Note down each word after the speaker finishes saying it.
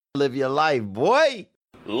Live your life, boy.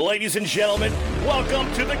 Ladies and gentlemen,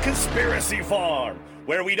 welcome to the Conspiracy Farm,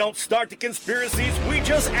 where we don't start the conspiracies, we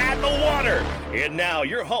just add the water. And now,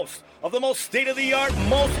 your host of the most state-of-the-art,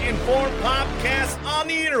 most informed podcast on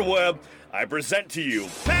the interweb, I present to you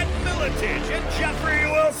Pat Miletich and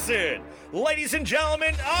Jeffrey Wilson. Ladies and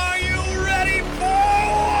gentlemen, are you ready for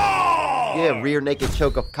war? Yeah, rear naked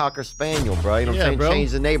choke a Cocker Spaniel, bro. You know what I'm saying? Bro.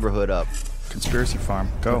 Change the neighborhood up. Conspiracy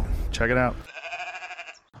Farm. Go. Check it out.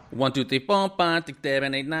 1, 2, 3, 4, 5, 6,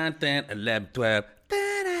 7, 8, 9, 10, 11, 12.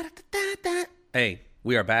 Hey,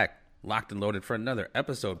 we are back, locked and loaded for another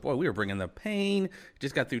episode. Boy, we were bringing the pain.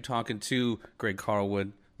 Just got through talking to Greg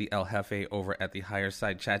Carlwood, the El Jefe over at the Higher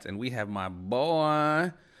Side Chats, and we have my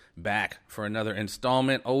boy back for another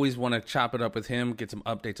installment. Always want to chop it up with him, get some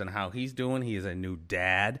updates on how he's doing. He is a new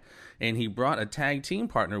dad, and he brought a tag team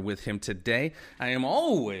partner with him today. I am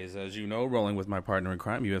always, as you know, rolling with my partner in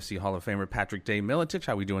crime, UFC Hall of Famer Patrick Day Miletich.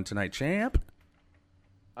 How we doing tonight, champ?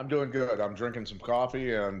 I'm doing good. I'm drinking some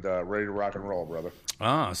coffee and ready to rock and roll, brother.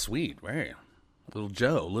 Ah, sweet. Very. Little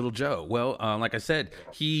Joe. Well, like I said,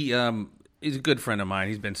 he he's a good friend of mine.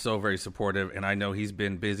 He's been so very supportive, and I know he's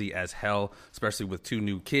been busy as hell, especially with 2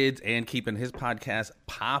 new kids and keeping his podcast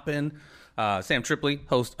popping. Sam Tripoli,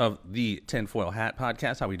 host of the Tinfoil Hat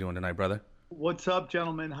podcast. How we doing tonight, brother? What's up,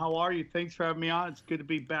 gentlemen? How are you? Thanks for having me on. It's good to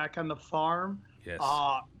be back on the farm. Yes.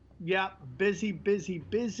 Yeah, busy.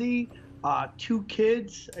 2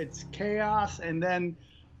 kids. It's chaos. And then,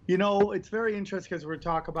 you know, it's very interesting because we're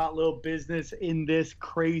talking about little business in this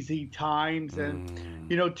crazy times. And,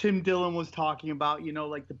 you know, Tim Dillon was talking about, you know,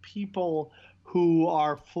 like the people who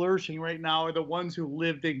are flourishing right now are the ones who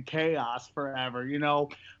lived in chaos forever.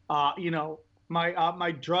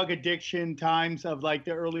 My drug addiction times of like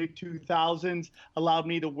the early 2000s allowed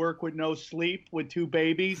me to work with no sleep with 2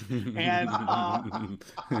 babies, and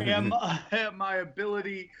my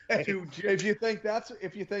ability to. If you think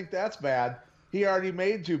that's bad, he already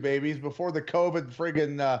made 2 babies before the COVID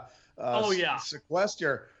friggin'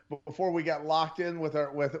 sequester. Before we got locked in with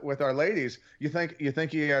our ladies, you think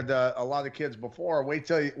he had a lot of kids before? Wait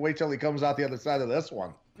till he comes out the other side of this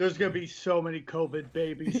one. There's gonna be so many COVID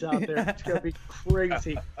babies out there. It's gonna be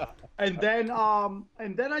crazy. And then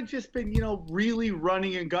I've just been, you know, really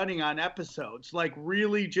running and gunning on episodes, like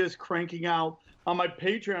really just cranking out on my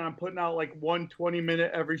Patreon. I'm putting out like 1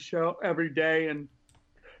 20-minute every day, and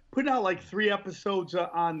putting out like 3 episodes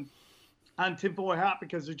on Tinfoil Hat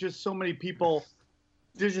because there's just so many people.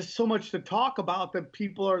 There's just so much to talk about that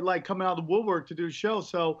people are like coming out of the woodwork to do a show.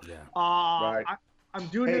 So Right. I'm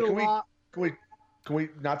doing it a lot. Can we,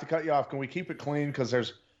 not to cut you off, can we keep it clean? Because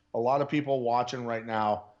there's a lot of people watching right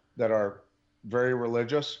now that are very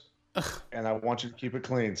religious, and I want you to keep it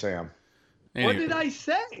clean, Sam. What did I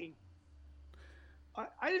say?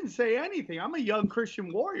 I didn't say anything. I'm a young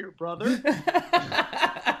Christian warrior, brother.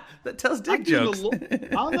 That tells dick jokes. I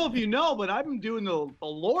don't know if you know, but I've been doing the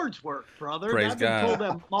Lord's work, brother. Praise I've been God. told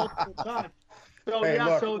that multiple times. So Hey, yeah,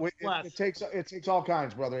 look, so it's less. it takes all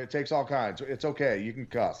kinds, brother. It takes all kinds. It's okay. You can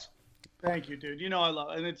cuss. Thank you, dude. You know I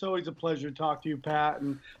love it. And it's always a pleasure to talk to you, Pat.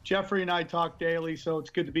 And Jeffrey and I talk daily, so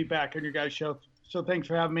it's good to be back on your guys' show. So thanks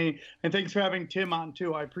for having me, and thanks for having Tim on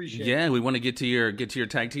too. I appreciate it. Yeah, we want to get to your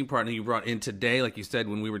tag team partner you brought in today. Like you said,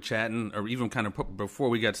 when we were chatting, or even kind of before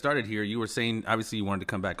we got started here, you were saying obviously you wanted to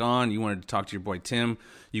come back on. You wanted to talk to your boy Tim.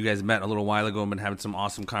 You guys met a little while ago and been having some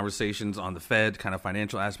awesome conversations on the Fed, kind of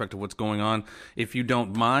financial aspect of what's going on. If you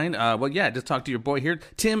don't mind, just talk to your boy here,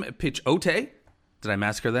 Tim Pichote. Did I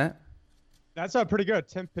massacre that? That's pretty good.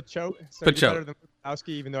 Tim Pichote. So Pichote. better than Lukowski,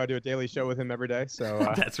 even though I do a daily show with him every day. So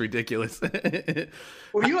That's ridiculous.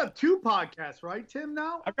 Well, you have 2 podcasts, right, Tim?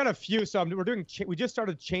 Now I've got a few. So we just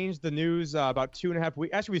started to change the news about 2.5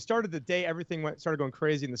 weeks. Actually, we started the day everything started going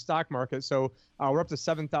crazy in the stock market. So we're up to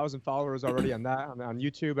 7,000 followers already on that on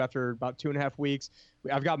YouTube after about 2.5 weeks.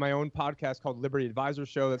 I've got my own podcast called Liberty Advisor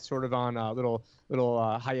Show that's sort of on a little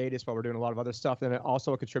hiatus while we're doing a lot of other stuff. And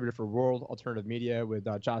also a contributor for World Alternative Media with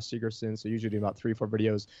Josh Segerson. So usually doing about 3-4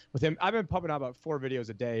 videos with him. I've been pumping out about 4 videos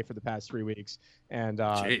a day for the past 3 weeks. And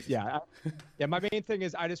my main thing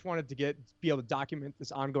is I just wanted to be able to document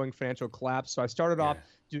this ongoing financial collapse. So I started off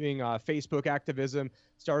doing Facebook activism,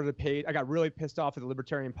 started a page. I got really pissed off at the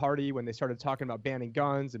Libertarian Party when they started talking about banning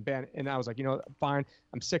guns and I was like, you know, fine,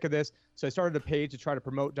 I'm sick of this. So I started a page to try to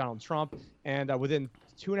promote Donald Trump, and within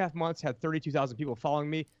 2.5 months had 32,000 people following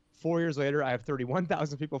me. 4 years later, I have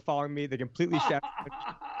 31,000 people following me. They completely cut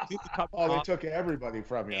They took everybody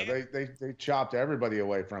from you. They chopped everybody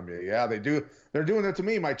away from you. Yeah, they do. They're doing it to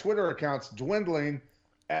me. My Twitter account's dwindling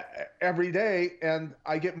every day, and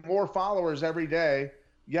I get more followers every day,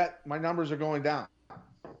 yet my numbers are going down.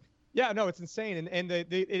 Yeah, no, it's insane, and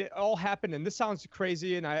it all happened. And this sounds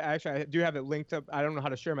crazy, and I do have it linked up. I don't know how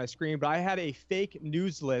to share my screen, but I had a fake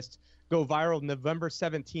news list go viral November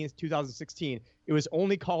 17th, 2016. It was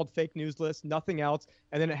only called Fake News List, nothing else.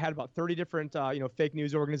 And then it had about 30 different, fake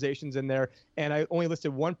news organizations in there. And I only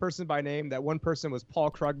listed one person by name. That one person was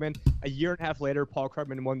Paul Krugman. A year and a half later, Paul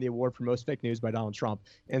Krugman won the award for most fake news by Donald Trump.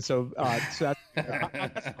 And so that's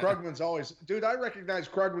Krugman's always, dude, I recognize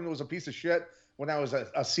Krugman was a piece of shit when I was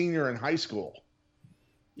a senior in high school.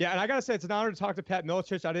 Yeah, and I gotta say it's an honor to talk to Pat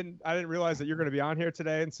Miletich. I didn't realize that you're going to be on here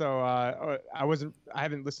today, and so I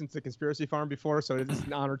haven't listened to Conspiracy Farm before, so it's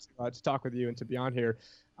an honor to talk with you and to be on here.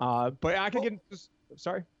 But I could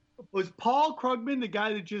sorry. Was Paul Krugman the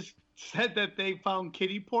guy that just said that they found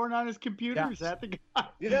kiddie porn on his computer? Yes. Is that the guy?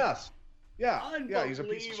 Yes. Yeah. Yeah, he's a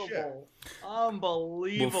piece of shit.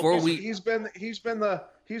 Unbelievable. He's been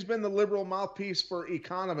the liberal mouthpiece for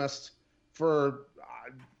economists for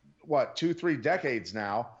 2-3 decades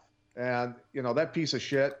now, and that piece of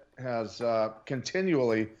shit has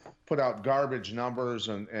continually put out garbage numbers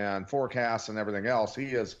and forecasts and everything else. He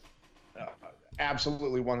is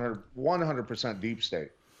absolutely 100% deep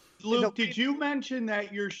state. Luke, did you mention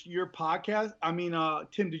that your podcast? I mean,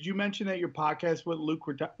 Tim, did you mention that your podcast with Luke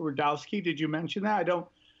Rudkowski? Did you mention that?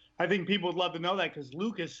 I think people would love to know that because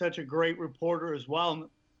Luke is such a great reporter as well.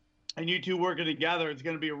 And you two working together, it's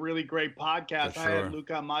going to be a really great podcast. Sure. I had Luke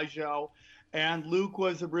on my show, and Luke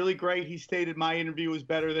was really great. He stated my interview was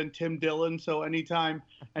better than Tim Dillon. So anytime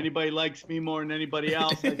anybody likes me more than anybody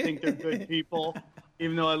else, I think they're good people,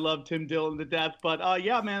 even though I love Tim Dillon to death. But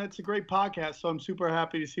yeah, man, it's a great podcast. So I'm super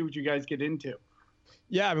happy to see what you guys get into.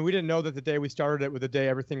 Yeah, I mean, we didn't know that the day we started it was the day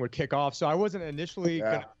everything would kick off. So I wasn't initially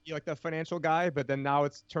going to be like the financial guy, but then now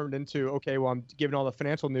it's turned into, okay, well, I'm giving all the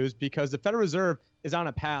financial news because the Federal Reserve is on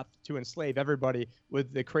a path to enslave everybody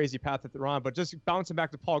with the crazy path that they're on. But just bouncing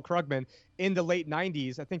back to Paul Krugman, in the late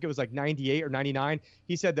 90s, I think it was like 98 or 99,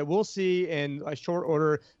 he said that we'll see in a short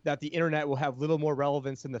order that the internet will have little more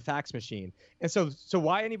relevance than the fax machine. And so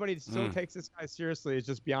why anybody still takes this guy seriously is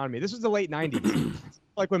just beyond me. This was the late 90s.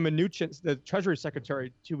 Like when Mnuchin, the Treasury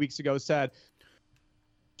Secretary 2 weeks ago, said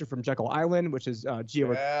from Jekyll Island, which is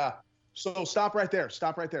geo. Yeah. So stop right there.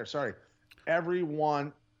 Sorry.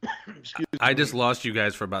 Everyone. I just lost you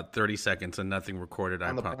guys for about 30 seconds and nothing recorded.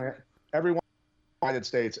 Everyone in the United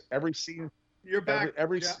States, every senior. You're back.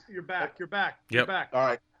 You're back. Yep. You're back. All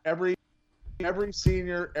right. Every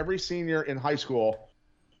senior in high school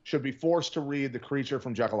should be forced to read The Creature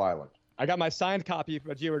from Jekyll Island. I got my signed copy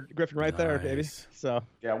by Geo Griffin right there, baby. So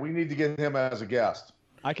yeah, we need to get him as a guest.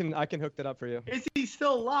 I can hook that up for you. Is he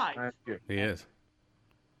still alive? Thank you. He is.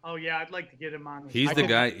 Oh yeah, I'd like to get him on. He's the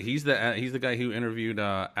guy. He's the guy who interviewed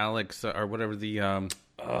Alex or whatever the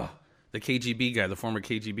KGB guy, the former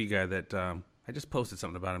KGB guy that I just posted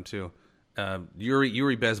something about him too.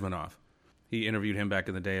 Yuri Bezmenov. He interviewed him back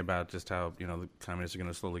in the day about just how the communists are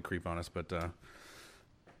going to slowly creep on us. But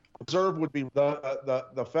Reserve would be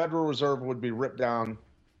the Federal Reserve would be ripped down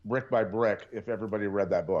brick by brick if everybody read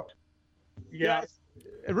that book. Yeah.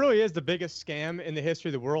 It really is the biggest scam in the history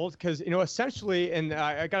of the world because, essentially, and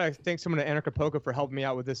I got to thank someone at Anarchapulco for helping me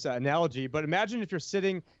out with this analogy, but imagine if you're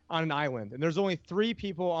sitting on an island and there's only 3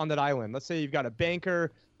 people on that island. Let's say you've got a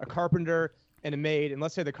banker, a carpenter, and a maid, and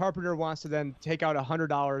let's say the carpenter wants to then take out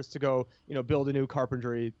 $100 to go, build a new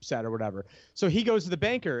carpentry set or whatever. So he goes to the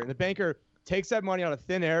banker, and the banker takes that money out of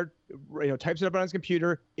thin air, types it up on his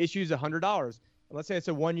computer, issues $100. And let's say it's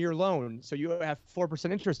a 1-year loan, so you have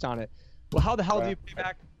 4% interest on it. Well, how the hell do you pay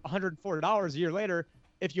back $104 a year later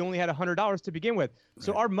if you only had $100 to begin with?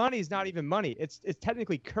 So our money is not even money. It's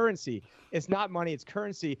technically currency. It's not money. It's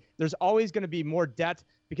currency. There's always going to be more debt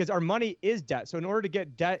because our money is debt. So in order to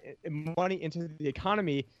get debt and money into the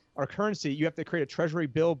economy, our currency, you have to create a treasury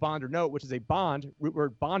bill, bond, or note, which is a bond, root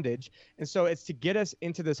word bondage. And so it's to get us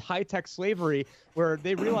into this high-tech slavery where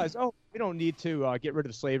they realize, oh, we don't need to get rid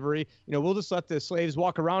of slavery. We'll just let the slaves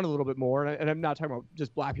walk around a little bit more. And I'm not talking about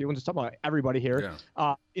just black people. I'm just talking about everybody here.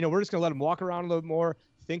 Yeah. We're just going to let them walk around a little bit more,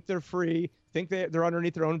 think they're free, think they're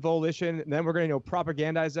underneath their own volition. And then we're going to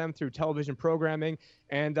propagandize them through television programming.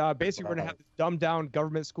 And basically we're going to have this dumbed-down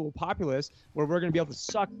government school populace where we're going to be able to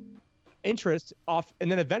suck interest off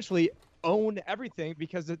and then eventually own everything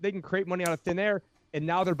because they can create money out of thin air, and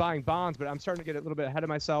now they're buying bonds. But I'm starting to get a little bit ahead of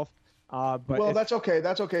myself. Well, that's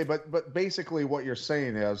okay. But basically what you're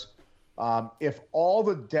saying is if all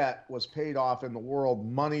the debt was paid off in the world,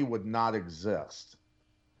 money would not exist.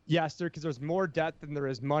 Yes, because there's more debt than there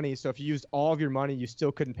is money. So if you used all of your money, you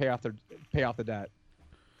still couldn't pay off the debt.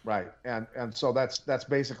 Right. And so that's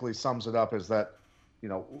basically sums it up is that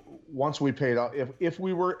once we paid off, if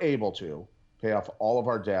we were able to pay off all of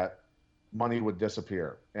our debt money would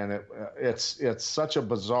disappear. And it's such a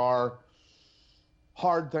bizarre,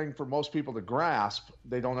 hard thing for most people to grasp.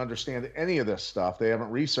 They don't understand any of this stuff. They haven't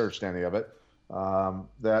researched any of it.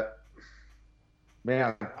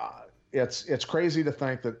 It's crazy to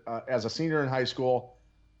think that as a senior in high school,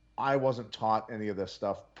 I wasn't taught any of this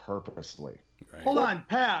stuff purposely. Right. Hold on,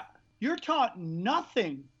 Pat. You're taught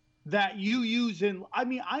nothing that you use in. I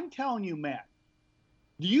mean, I'm telling you, Matt.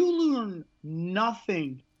 You learn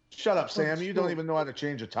nothing. Shut up, Sam. You don't even know how to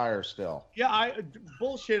change a tire still. Yeah,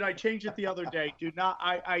 bullshit. I changed it the other day.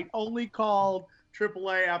 I only called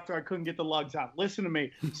AAA after I couldn't get the lugs out. Listen to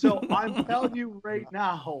me. So I'm telling you right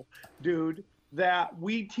now, dude, that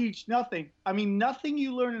we teach nothing. I mean, nothing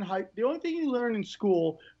you learn in the only thing you learn in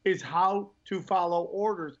school is how to follow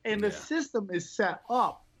orders. And the system is set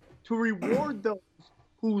up to reward those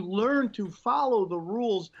who learn to follow the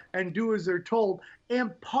rules and do as they're told,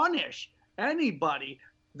 and punish anybody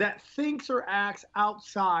that thinks or acts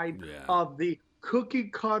outside of the cookie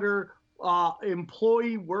cutter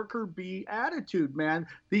employee worker bee attitude, man.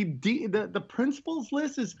 The principles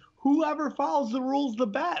list is whoever follows the rules the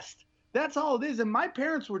best. That's all it is. And my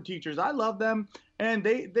parents were teachers. I love them, and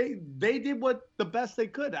they did what the best they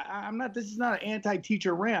could. This is not an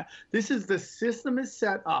anti-teacher rant. This is the system is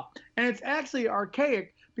set up, and it's actually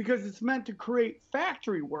archaic because it's meant to create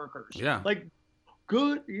factory workers. Yeah. Like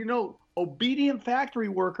good, obedient factory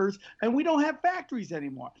workers, and we don't have factories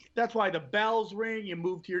anymore. That's why the bells ring. You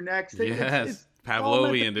move to your next thing. Yes, it's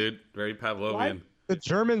Pavlovian, dude. Very Pavlovian. Right?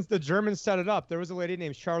 The Germans set it up. There was a lady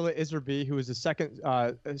named Charlotte Iserby who was the second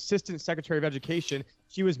assistant secretary of education.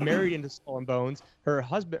 She was married into Skull and Bones. She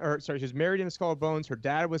was married into Skull and Bones. Her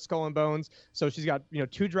dad was Skull and Bones. So she's got,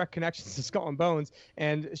 two direct connections to Skull and Bones.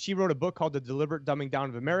 And she wrote a book called The Deliberate Dumbing Down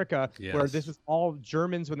of America, where this was all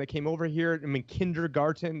Germans when they came over here. I mean,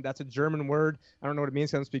 kindergarten, that's a German word. I don't know what it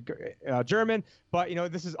means. I don't speak German. But,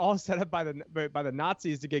 this is all set up by the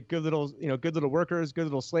Nazis to get good little workers, good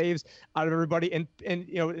little slaves out of everybody.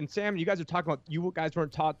 And Sam, you guys are talking about you guys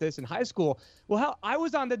weren't taught this in high school. Well, I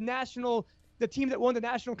was on the team that won the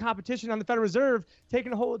national competition on the Federal Reserve,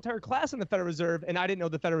 taking a whole entire class on the Federal Reserve, and I didn't know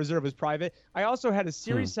the Federal Reserve was private. I also had a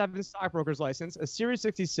Series 7 stockbroker's license, a Series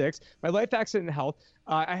 66, my life accident and health.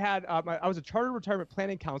 I was a chartered retirement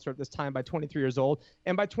planning counselor at this time by 23 years old,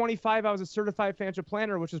 and by 25, I was a certified financial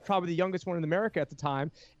planner, which was probably the youngest one in America at the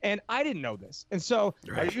time, and I didn't know this. And so,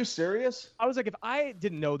 are you serious? I was like, if I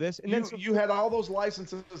didn't know this, and you had all those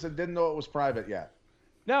licenses and didn't know it was private yet.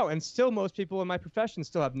 No, and still most people in my profession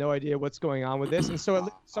still have no idea what's going on with this. And so it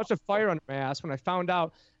lit such a fire under my ass when I found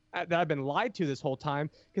out that I've been lied to this whole time,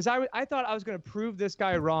 because I thought I was going to prove this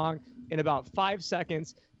guy wrong in about 5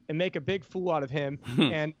 seconds and make a big fool out of him.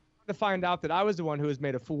 And to find out that I was the one who was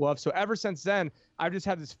made a fool of. So ever since then, I've just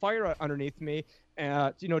had this fire underneath me,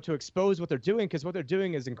 to expose what they're doing, because what they're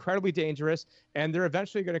doing is incredibly dangerous, and they're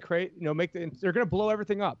eventually going to create, they're going to blow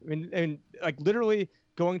everything up. I mean, and like literally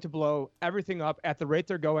going to blow everything up at the rate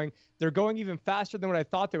they're going. They're going even faster than what I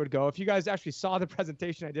thought they would go. If you guys actually saw the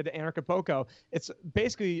presentation I did at Anarchapulco, it's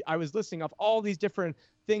basically I was listing off all these different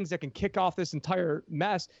things that can kick off this entire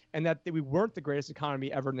mess, and that we weren't the greatest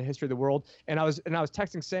economy ever in the history of the world. And I was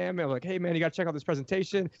texting Sam, and I'm like, hey man, you got to check out this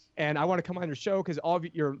presentation, and I want to come on your show because all of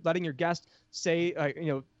you're letting your guests say,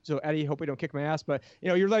 so Eddie, hope we don't kick my ass, but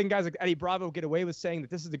you're letting guys like Eddie Bravo get away with saying that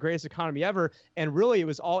this is the greatest economy ever, and really it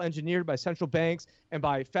was all engineered by central banks and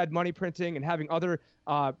by Fed money printing and having other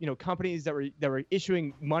companies that were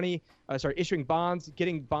issuing bonds,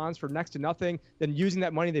 getting bonds for next to nothing, then using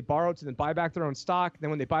that money they borrowed to then buy back their own stock. Then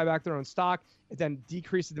when they buy back their own stock, it then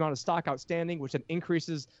decreases the amount of stock outstanding, which then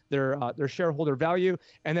increases their shareholder value.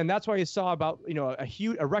 And then that's why you saw about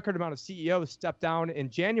a record amount of CEOs step down in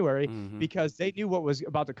January, because they knew what was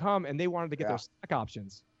about to come and they wanted to get their stock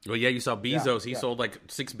options. Well, yeah, you saw Bezos. He sold like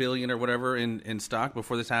 $6 billion or whatever in stock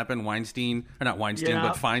before this happened. But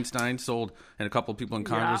Feinstein sold, and a couple of people in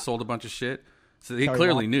Congress sold a bunch of shit. So he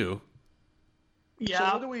clearly knew.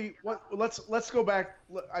 Yeah. So let's go back.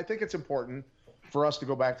 I think it's important for us to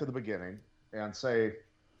go back to the beginning and say,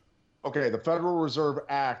 okay, the Federal Reserve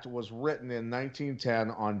Act was written in 1910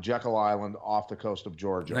 on Jekyll Island off the coast of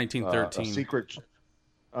Georgia. 1913.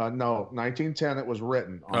 1910 it was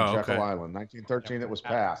written on Jekyll Island. 1913 it was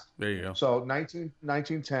passed. There you go. So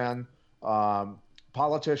 1910,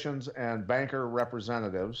 politicians and banker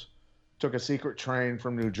representatives took a secret train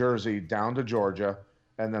from New Jersey down to Georgia,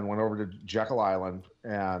 and then went over to Jekyll Island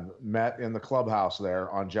and met in the clubhouse there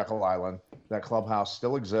on Jekyll Island. That clubhouse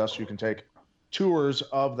still exists. You can take tours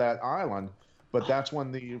of that island, but that's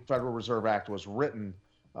when the Federal Reserve Act was written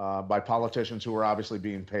by politicians who were obviously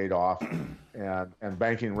being paid off and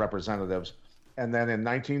banking representatives. And then in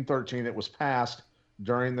 1913, it was passed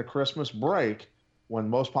during the Christmas break when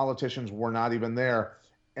most politicians were not even there.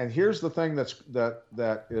 And here's the thing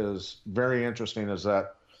that is very interesting is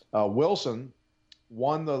that Wilson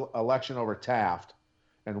won the election over Taft,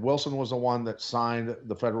 and Wilson was the one that signed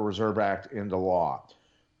the Federal Reserve Act into law.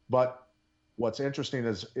 But what's interesting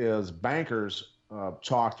is bankers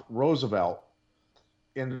talked Roosevelt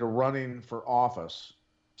into running for office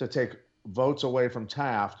to take votes away from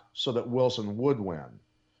Taft so that Wilson would win.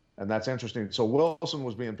 And that's interesting. So Wilson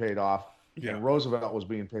was being paid off, and Roosevelt was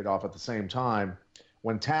being paid off at the same time,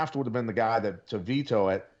 when Taft would have been the guy to veto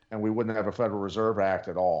it, and we wouldn't have a Federal Reserve Act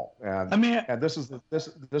at all. And and this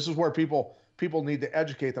is where people need to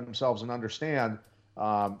educate themselves and understand.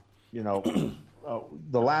 The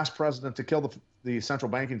last president to kill the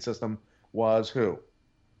central banking system was who?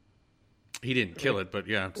 He didn't kill it, but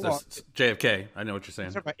yeah, it's JFK. I know what you're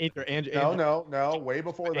saying. No, way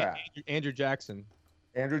before that. Andrew Jackson.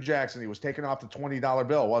 Andrew Jackson. He was taken off the $20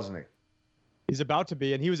 bill, wasn't he? He's about to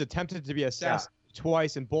be, and he was attempted to be assassinated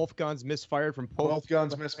twice, and both guns misfired from both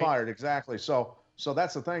guns misfired. Exactly. So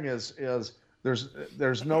that's the thing is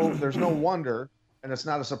there's no wonder, and it's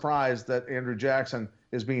not a surprise that Andrew Jackson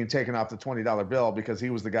is being taken off the $20 bill, because he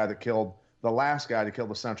was the guy that killed the last guy to kill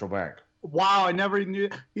the central bank. Wow, I never knew.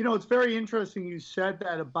 It's very interesting you said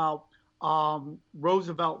that about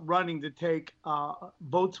Roosevelt running to take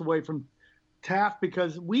votes away from Taft,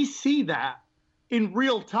 because we see that in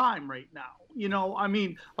real time right now.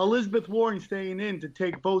 Elizabeth Warren staying in to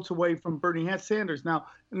take votes away from Bernie Sanders. Now,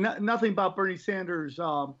 nothing about Bernie Sanders'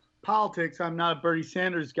 politics. I'm not a Bernie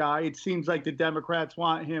Sanders guy. It seems like the Democrats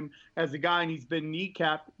want him as a guy, and he's been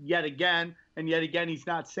kneecapped yet again. And yet again, he's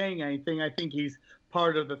not saying anything. I think he's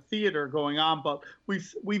part of the theater going on. But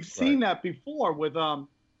we've seen that before with the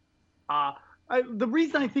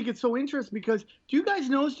reason I think it's so interesting, because do you guys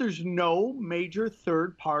notice there's no major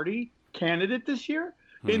third-party candidate this year?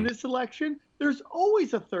 In this election, there's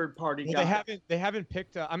always a third-party guy. They haven't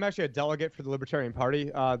picked. I'm actually a delegate for the Libertarian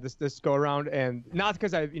Party this go around, and not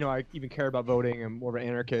because I even care about voting. I'm more of an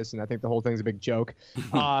anarchist, and I think the whole thing's a big joke.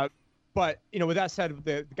 But with that said,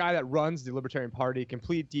 the guy that runs the Libertarian Party,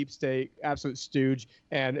 complete deep state, absolute stooge,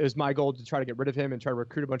 and it was my goal to try to get rid of him and try to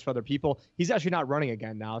recruit a bunch of other people. He's actually not running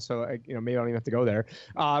again now, so maybe I don't even have to go there.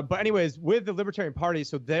 But anyways, with the Libertarian Party,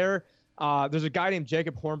 so there's a guy named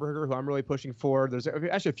Jacob Hornberger who I'm really pushing for. There's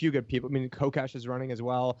actually a few good people. Kokesh is running as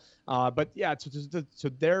well. But yeah, so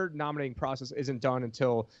their nominating process isn't done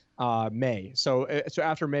until May. So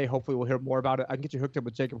after May, hopefully we'll hear more about it. I can get you hooked up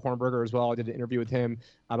with Jacob Hornberger as well. I did an interview with him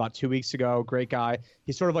about 2 weeks ago. Great guy.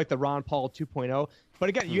 He's sort of like the Ron Paul 2.0. But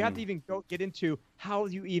again, you have to even get into how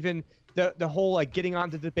you even the whole getting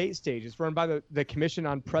onto the debate stage. It's run by the Commission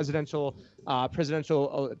on Presidential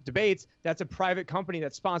Debates. That's a private company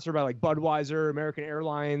that's sponsored by Budweiser, American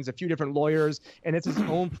Airlines, a few different lawyers, and it's its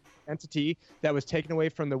own entity that was taken away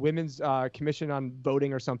from the Women's Commission on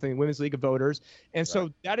Voting or something, Women's League of Voters. And so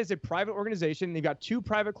that is a private organization. They've got 2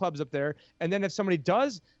 private clubs up there. And then if somebody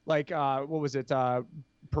does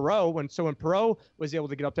Perot, when Perot was able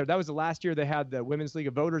to get up there, that was the last year they had the Women's League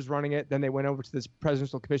of Voters running it. Then they went over to this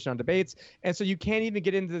Presidential Commission on Debates. And so you can't even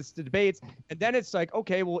get into the debates. And then it's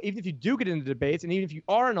okay, well, even if you do get into debates, and even if you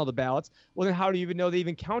are on all the ballots, well, then how do you even know they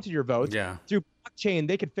even counted your votes? Yeah. Through blockchain,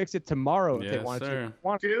 they could fix it tomorrow if they wanted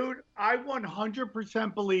to. Dude, I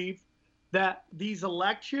 100% believe that these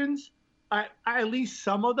elections, at least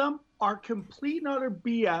some of them, are complete and utter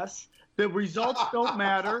BS. The results don't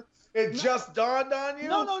matter. It just dawned on you?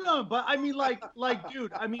 No. But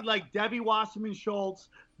dude, Debbie Wasserman Schultz,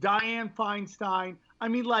 Dianne Feinstein.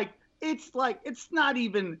 It's not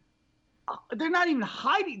even, they're not even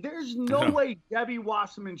hiding. There's no way Debbie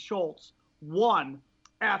Wasserman Schultz won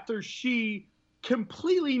after she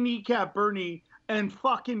completely kneecapped Bernie and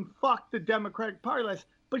fucking fucked the Democratic Party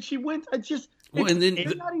but she went. It's just. Well, and then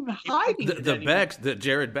they're not even hiding. The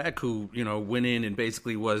Jared Beck, who went in and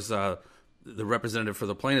basically was the representative for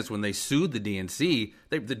the plaintiffs when they sued the DNC.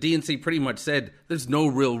 The DNC pretty much said there's no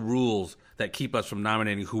real rules that keep us from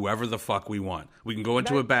nominating whoever the fuck we want. We can go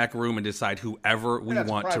into a back room and decide whoever we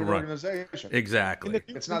want to run. Organization. Exactly.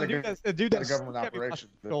 It's not a government operation.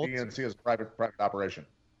 The DNC is a private operation.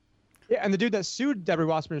 Yeah, and the dude that sued Debbie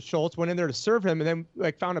Wasserman Schultz went in there to serve him, and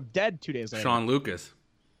then found him dead 2 days later. Sean Lucas.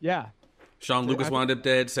 Yeah. Sean Lucas wound up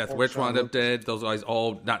dead. Seth Rich wound up dead. Those guys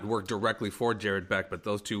all not worked directly for Jared Beck, but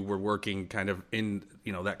those two were working kind of in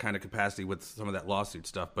that kind of capacity with some of that lawsuit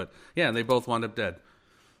stuff. But yeah, they both wound up dead.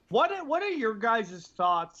 What are your guys'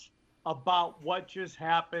 thoughts about what just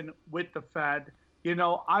happened with the Fed?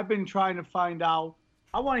 I've been trying to find out.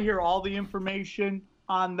 I want to hear all the information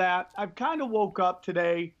on that. I've kind of woke up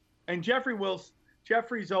today And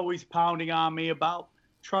Jeffrey's always pounding on me about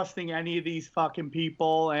trusting any of these fucking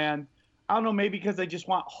people. And I don't know, maybe because I just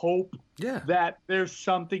want hope that there's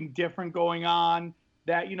something different going on.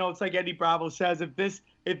 That, you know, it's like Eddie Bravo says, if this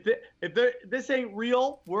ain't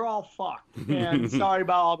real, we're all fucked. And sorry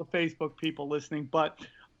about all the Facebook people listening, but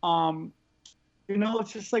you know,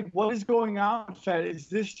 it's just like, what is going on, Fed? Is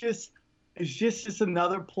this just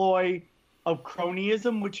another ploy of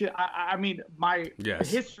cronyism? Which I mean, my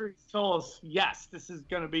history tells us, yes, this is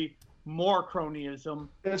going to be more cronyism.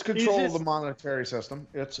 It's control of the monetary system.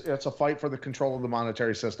 It's a fight for the control of the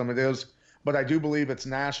monetary system. It is, but I do believe it's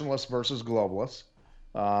nationalists versus globalists.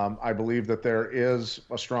 I believe that there is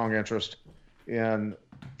a strong interest in.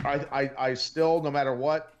 I still, no matter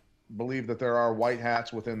what, believe that there are white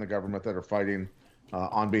hats within the government that are fighting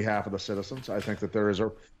on behalf of the citizens. I think that there is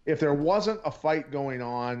if there wasn't a fight going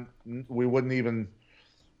on, we wouldn't even.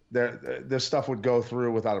 This stuff would go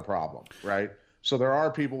through without a problem, right? So there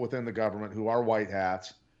are people within the government who are white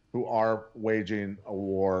hats who are waging a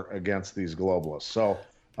war against these globalists. So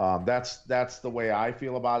that's the way I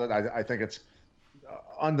feel about it. I think it's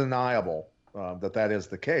undeniable that is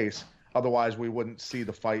the case. Otherwise, we wouldn't see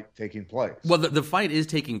the fight taking place. Well, the fight is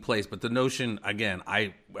taking place, but the notion, again,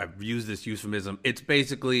 I've used this euphemism. It's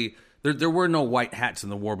basically there were no white hats in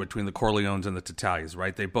the war between the Corleones and the Tatalias,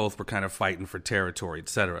 right? They both were kind of fighting for territory,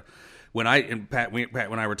 etc. When Pat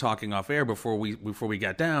and I were talking off air before we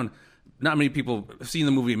got down, not many people have seen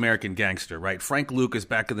the movie American Gangster, right? Frank Lucas,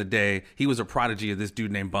 back in the day, he was a prodigy of this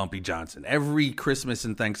dude named Bumpy Johnson. Every Christmas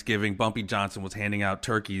and Thanksgiving, Bumpy Johnson was handing out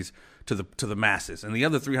turkeys to the masses. And the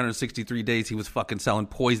other 363 days, he was fucking selling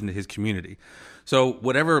poison to his community. So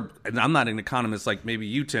whatever, and I'm not an economist like maybe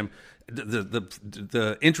you, Tim,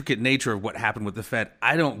 the intricate nature of what happened with the Fed,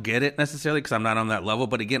 I don't get it necessarily because I'm not on that level.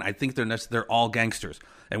 But again, I think they're all gangsters.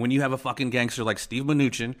 And when you have a fucking gangster like Steve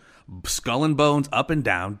Mnuchin, skull and bones up and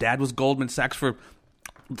down, dad was Goldman Sachs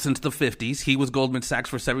since the 50s. He was Goldman Sachs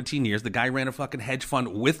for 17 years. The guy ran a fucking hedge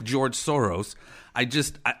fund with George Soros. I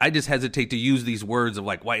just hesitate to use these words of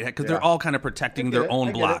like white hat because they're all kind of protecting their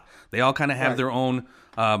own block. They all kind of have their own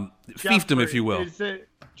fiefdom, if you will.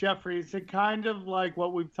 Jeffrey, is it kind of like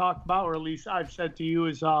what we've talked about, or at least I've said to you,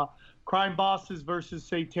 is crime bosses versus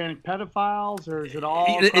satanic pedophiles, or is it all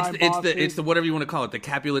it's the whatever you want to call it, the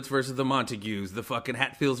Capulets versus the Montagues, the fucking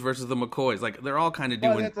Hatfields versus the McCoys. Like they're all kind of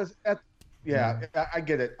doing. I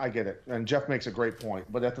get it, and Jeff makes a great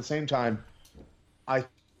point. But at the same time, I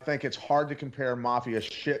think it's hard to compare mafia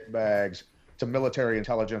shitbags to military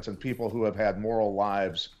intelligence and people who have had moral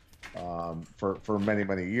lives for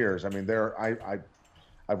many years. I mean,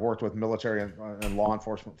 I've worked with military and law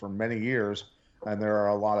enforcement for many years, and there are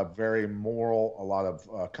a lot of very moral, a lot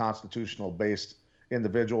of constitutional-based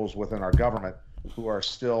individuals within our government who are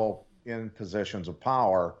still in positions of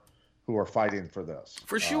power who are fighting for this.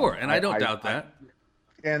 For sure, and I don't doubt that.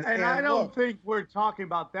 And I don't think we're talking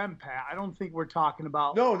about them, Pat. I don't think we're talking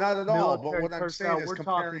about no, not at all. But what I'm saying is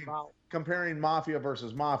comparing mafia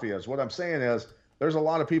versus mafias. What I'm saying is there's a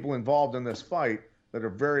lot of people involved in this fight that are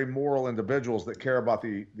very moral individuals that care about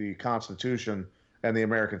the Constitution and the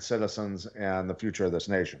American citizens and the future of this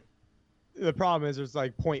nation. The problem is there's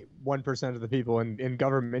like 0.1% of the people in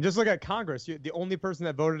government. And just look at Congress. The only person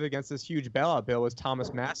that voted against this huge bailout bill was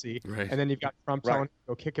Thomas Massey. Right. And then you've got Trump telling him to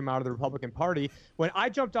go kick him out of the Republican Party. When I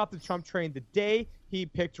jumped off the Trump train the day he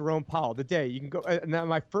picked Jerome Powell, the day you can go. And then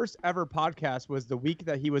my first ever podcast was the week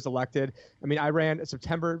that he was elected. I mean, I ran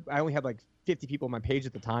September. I only had like 50 people on my page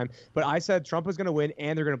at the time, but I said Trump was going to win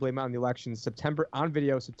and they're going to blame it on the election. September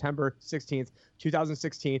 16th,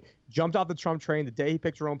 2016, jumped off the Trump train the day he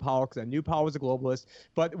picked Jerome Powell because I knew Powell was a globalist.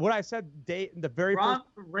 But what I said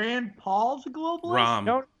Rand Paul's a globalist?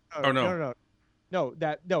 No,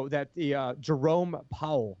 Jerome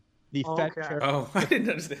Powell, the Fed chairman. Oh, I didn't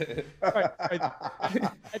understand.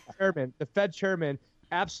 The Fed chairman,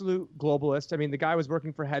 absolute globalist. I mean, the guy was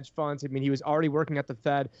working for hedge funds. I mean, he was already working at the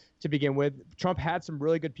Fed to begin with. Trump had some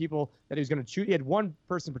really good people that he was going to choose. He had one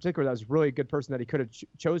person in particular that was a really good person that he could have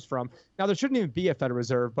chose from. Now, there shouldn't even be a Federal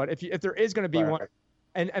Reserve, but if there is going to be one,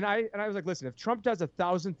 and I was like, listen, if Trump does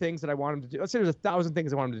 1,000 things that I want him to do, let's say there's 1,000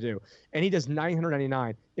 things I want him to do, and he does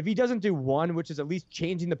 999. If he doesn't do one, which is at least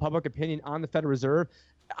changing the public opinion on the Federal Reserve,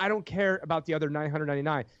 I don't care about the other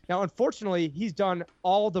 999. Now, unfortunately, he's done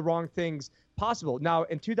all the wrong things possible. Now,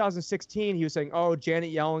 in 2016, he was saying, oh,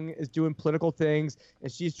 Janet Yellen is doing political things,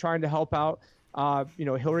 and she's trying to help out,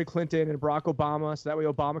 Hillary Clinton and Barack Obama, so that way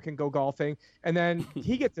Obama can go golfing. And then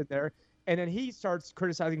he gets in there, and then he starts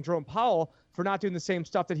criticizing Jerome Powell for not doing the same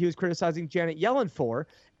stuff that he was criticizing Janet Yellen for.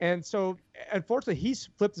 And so, unfortunately, he's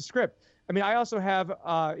flipped the script. I mean, I also have,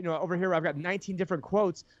 over here, I've got 19 different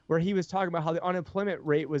quotes where he was talking about how the unemployment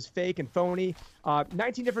rate was fake and phony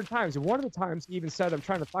 19 different times. And one of the times he even said, I'm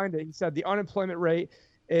trying to find it, he said the unemployment rate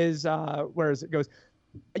is, where is it goes,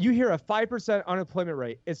 you hear a 5% unemployment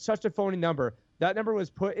rate. It's such a phony number. That number was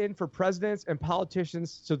put in for presidents and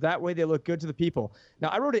politicians so that way they look good to the people. Now,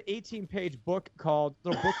 I wrote an 18-page book called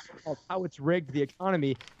How It's Rigged the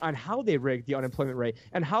Economy on how they rigged the unemployment rate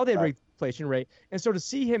and how they rigged the inflation rate. And so to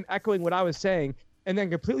see him echoing what I was saying and then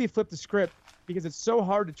completely flip the script, because it's so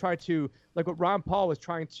hard to try to, like what Ron Paul was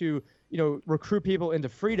trying to, recruit people into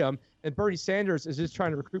freedom, and Bernie Sanders is just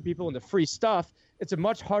trying to recruit people into free stuff. It's a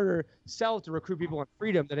much harder sell to recruit people on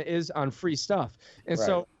freedom than it is on free stuff. And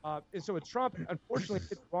so with Trump, unfortunately,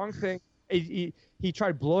 did the wrong thing. He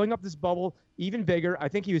tried blowing up this bubble even bigger. I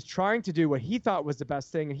think he was trying to do what he thought was the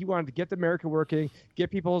best thing, and he wanted to get America working,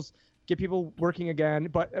 get people working again.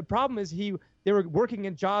 But the problem is they were working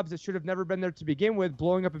in jobs that should have never been there to begin with,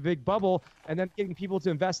 blowing up a big bubble, and then getting people to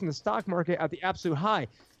invest in the stock market at the absolute high.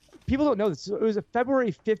 People don't know this. It was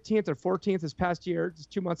February 15th or 14th this past year,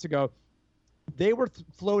 just 2 months ago. They were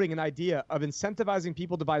floating an idea of incentivizing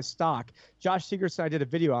people to buy stock. Josh Segerson and I did a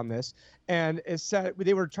video on this, and it said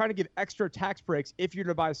they were trying to give extra tax breaks if you're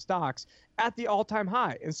to buy stocks at the all-time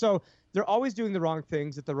high. And so they're always doing the wrong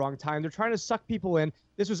things at the wrong time. They're trying to suck people in.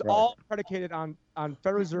 This was all predicated on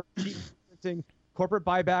Federal Reserve cheap printing, corporate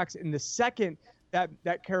buybacks. And the second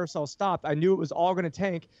that carousel stopped, I knew it was all going to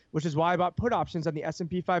tank, which is why I bought put options on the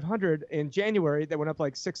S&P 500 in January that went up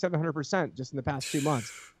like 600-700% just in the past 2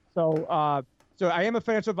 months. So I am a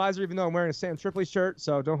financial advisor, even though I'm wearing a Sam Tripoli shirt.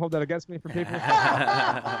 So don't hold that against me for people.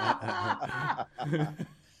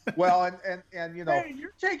 Well, and hey,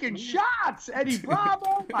 you're taking shots, Eddie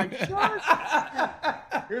Bravo, my shirt.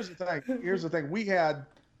 Here's the thing.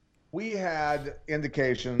 We had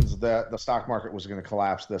indications that the stock market was going to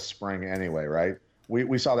collapse this spring anyway, right?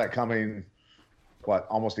 We saw that coming,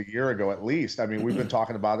 almost a year ago at least. I mean, we've been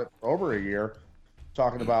talking about it for over a year,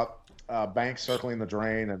 talking about banks circling the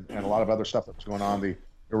drain and a lot of other stuff that's going on, the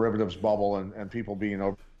derivatives bubble and people being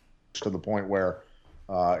over to the point where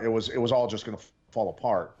it was all just going to fall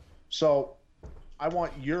apart. So I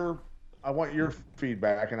want your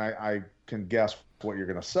feedback, and I can guess what you're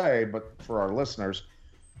going to say, but for our listeners,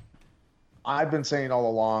 I've been saying all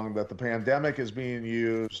along that the pandemic is being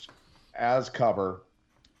used as cover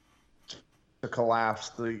to collapse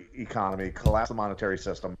the economy, collapse the monetary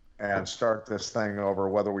system, and start this thing over,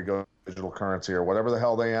 whether we go digital currency or whatever the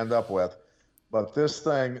hell they end up with. But this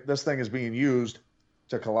thing is being used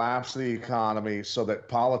to collapse the economy so that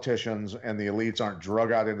politicians and the elites aren't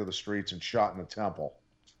drug out into the streets and shot in the temple.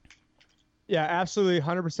 Yeah, absolutely,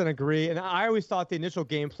 100% agree. And I always thought the initial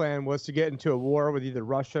game plan was to get into a war with either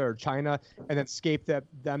Russia or China and then escape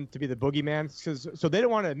them to be the boogeyman. So they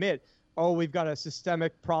don't want to admit, oh, we've got a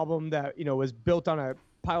systemic problem that was built on a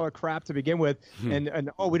pile of crap to begin with,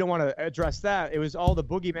 and oh, we don't want to address that. It was all the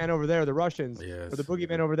boogeyman over there, the Russians, or the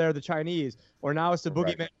boogeyman over there, the Chinese, or now it's the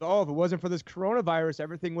boogeyman. Oh, if it wasn't for this coronavirus,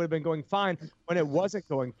 everything would have been going fine, when it wasn't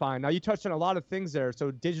going fine. Now, you touched on a lot of things there.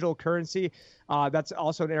 So digital currency, that's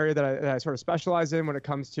also an area that I sort of specialize in when it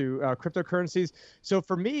comes to cryptocurrencies. So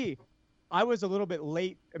for me, I was a little bit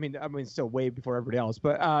late. I mean, still way before everybody else,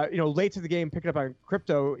 but late to the game, picking up on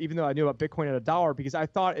crypto, even though I knew about Bitcoin at $1, because I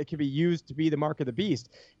thought it could be used to be the mark of the beast.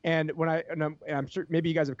 And I'm sure maybe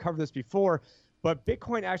you guys have covered this before, but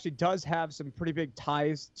Bitcoin actually does have some pretty big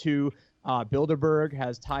ties to Bilderberg,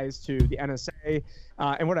 has ties to the NSA,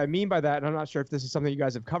 and what I mean by that, and I'm not sure if this is something you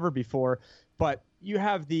guys have covered before, but you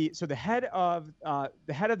have the head of the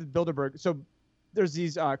Bilderberg. So there's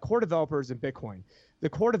these core developers in Bitcoin. The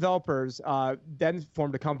core developers then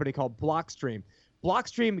formed a company called Blockstream.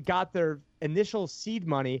 Blockstream got their initial seed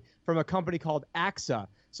money from a company called AXA.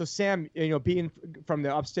 So Sam, being from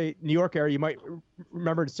the upstate New York area, you might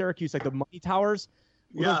remember in Syracuse, like the money towers.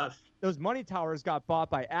 Yes. Those money towers got bought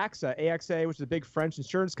by AXA, which is a big French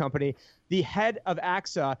insurance company. The head of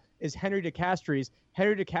AXA is Henry DeCastries.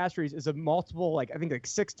 Henry DeCastries is a multiple, I think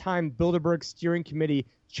 6-time Bilderberg steering committee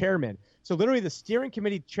chairman. So literally the steering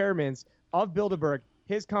committee chairmans of Bilderberg,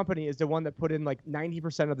 his company is the one that put in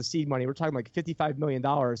 90% of the seed money. We're talking $55 million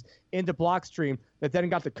into Blockstream that then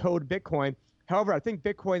got the code Bitcoin. However, I think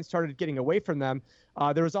Bitcoin started getting away from them.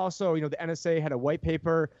 There was also, the NSA had a white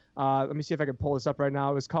paper. Let me see if I can pull this up right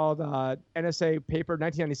now. It was called NSA paper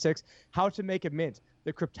 1996, How to Make a Mint,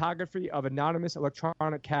 the Cryptography of Anonymous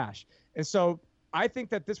Electronic Cash. And so I think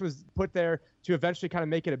that this was put there to eventually kind of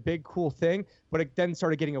make it a big, cool thing, but it then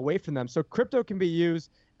started getting away from them. So crypto can be used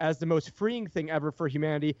as the most freeing thing ever for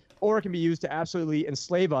humanity, or it can be used to absolutely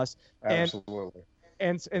enslave us. Absolutely.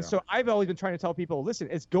 And so I've always been trying to tell people, listen,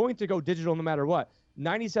 it's going to go digital no matter what.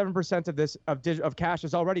 97% of this of cash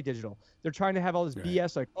is already digital. They're trying to have all this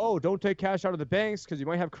BS like, oh, don't take cash out of the banks because you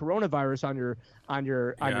might have coronavirus on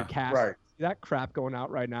your cash. Right. That crap going out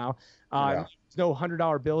right now. There's no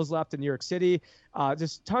 $100 bills left in New York City.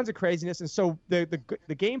 Just tons of craziness. And so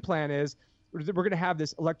the game plan is we're going to have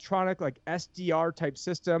this electronic like SDR type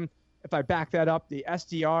system. If I back that up, the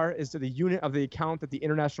SDR is the unit of the account that the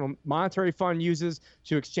International Monetary Fund uses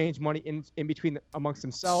to exchange money in between amongst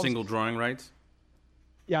themselves. Single drawing rights?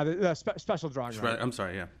 Yeah, the special drawing right. I'm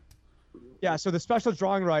sorry, yeah. Yeah, so the special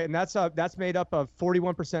drawing right, and that's made up of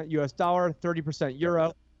 41% US dollar, 30%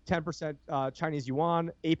 euro, 10% Chinese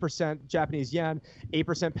yuan, 8% Japanese yen,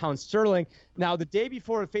 8% pound sterling. Now, the day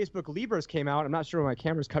before Facebook Libras came out, I'm not sure when my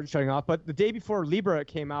camera's shutting off, but the day before Libra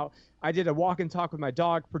came out, I did a walk and talk with my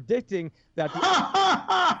dog predicting that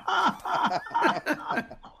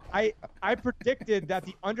I predicted that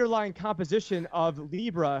the underlying composition of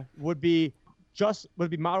Libra would be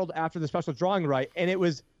modeled after the special drawing right, and it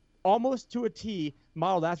was almost to a T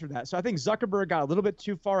modeled after that. So I think Zuckerberg got a little bit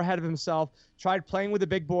too far ahead of himself, tried playing with the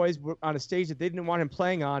big boys on a stage that they didn't want him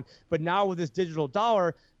playing on, but now with this digital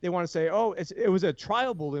dollar, they want to say, oh, it was a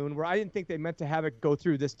trial balloon where I didn't think they meant to have it go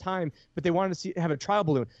through this time, but they wanted to have a trial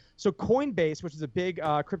balloon. So Coinbase, which is a big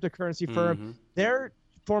cryptocurrency firm, their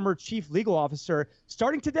former chief legal officer,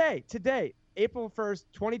 starting today, April 1st,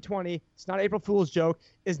 2020, it's not April Fool's joke,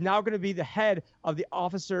 is now going to be the head of the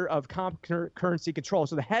Officer of Currency Control.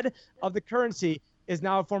 So the head of the currency is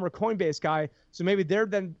now a former Coinbase guy. So maybe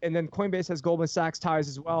and then Coinbase has Goldman Sachs ties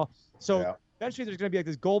as well. So eventually there's going to be like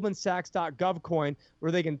this goldmansachs.gov coin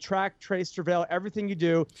where they can track, trace, surveil everything you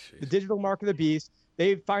do, the digital mark of the beast.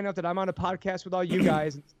 They find out that I'm on a podcast with all you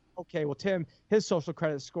guys. Okay, well, Tim, his social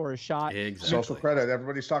credit score is shot. Exactly. Social credit.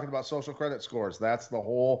 Everybody's talking about social credit scores. That's the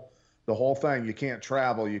whole thing. You can't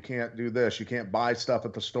travel. You can't do this. You can't buy stuff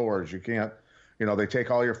at the stores. You can't, they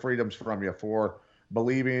take all your freedoms from you for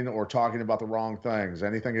believing or talking about the wrong things,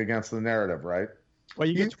 anything against the narrative, right? Well,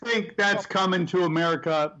 you think that's coming to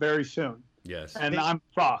America very soon. Yes. And I'm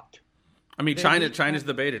fucked. I mean, China's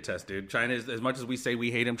the beta test, dude. China is, as much as we say we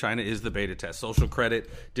hate them, China is the beta test. Social credit,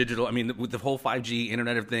 digital. I mean, with the whole 5G,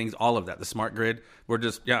 Internet of Things, all of that, the smart grid. We're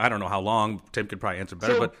just, I don't know how long. Tim could probably answer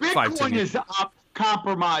better, but Bitcoin 5-10 years. Is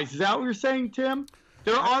compromised. Is that what you're saying, Tim?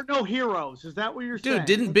 There are no heroes. Is that what you're saying? Dude,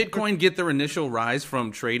 didn't Bitcoin get their initial rise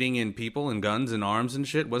from trading in people and guns and arms and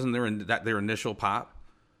shit? Wasn't their initial pop?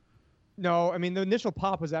 No, I mean the initial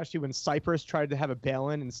pop was actually when Cyprus tried to have a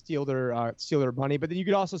bail-in and steal their money. But then you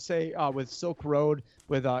could also say with Silk Road,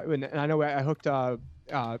 and I know I hooked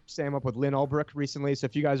Sam up with Lynn Ulbrich recently. So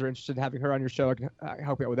if you guys are interested in having her on your show, I can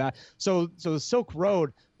help you out with that. So the Silk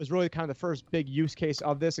Road was really kind of the first big use case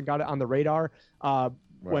of this and got it on the radar.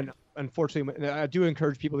 When unfortunately, I do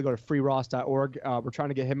encourage people to go to freeross.org. We're trying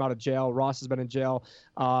to get him out of jail. Ross has been in jail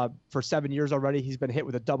for 7 years already. He's been hit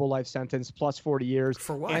with a double life sentence plus 40 years.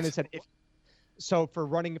 For what? And it said for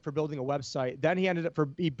building a website. Then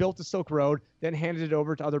he built the Silk Road, then handed it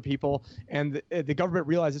over to other people. And the government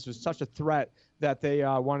realized this was such a threat that they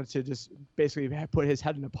wanted to just basically put his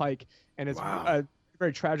head in a pike. And it's a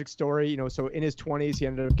very tragic story. So in his 20s, he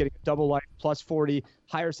ended up getting a double life plus 40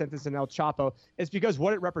 higher sentence than El Chapo. It's because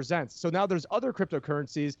what it represents. So now there's other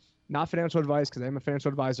cryptocurrencies, not financial advice because I'm a financial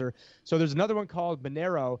advisor. So there's another one called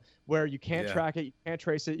Monero where you can't track it, you can't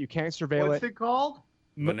trace it, you can't surveil it. What's it called?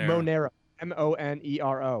 Monero.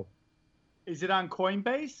 Monero. Is it on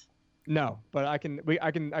Coinbase? No, but I can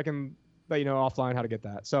let you know offline how to get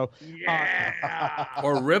that. So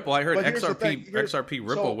or Ripple. I heard XRP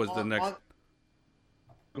Ripple was the next.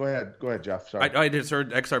 Go ahead, Jeff. Sorry. I just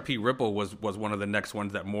heard XRP Ripple was one of the next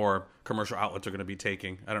ones that more commercial outlets are going to be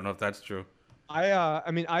taking. I don't know if that's true.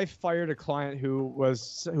 I fired a client who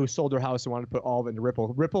sold their house and wanted to put all of it into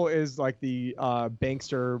Ripple. Ripple is like the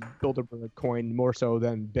bankster Bilderberg coin more so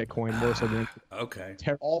than Bitcoin, more so than okay.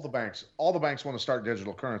 All the banks want to start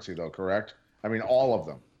digital currency though, correct? I mean, all of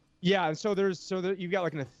them. Yeah, and so you've got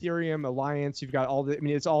like an Ethereum alliance. You've got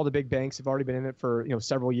it's all the big banks have already been in it for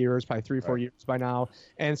several years, probably 3 or 4 years by now.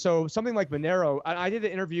 And so something like Monero, I did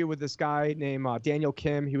an interview with this guy named Daniel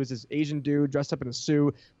Kim. He was this Asian dude dressed up in a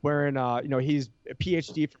suit, wearing he's a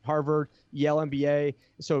PhD from Harvard, Yale MBA.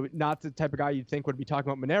 So not the type of guy you'd think would be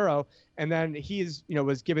talking about Monero. And then he's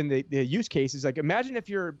was given the use cases. Like imagine if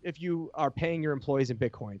you are paying your employees in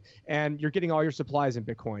Bitcoin and you're getting all your supplies in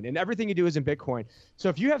Bitcoin and everything you do is in Bitcoin. So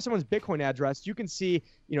if you have someone's Bitcoin address, you can see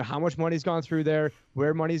how much money's gone through there,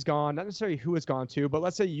 where money's gone, not necessarily who it's gone to, but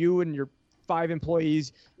let's say you and your 5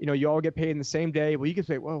 employees, you all get paid in the same day. Well, you can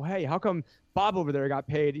say, well, hey, how come Bob over there got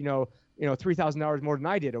paid, $3,000 more than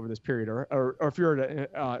I did over this period, or if you're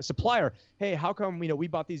a supplier, hey, how come we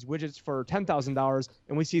bought these widgets for $10,000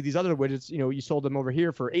 and we see these other widgets, you sold them over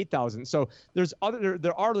here for $8,000. So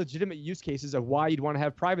there are legitimate use cases of why you'd want to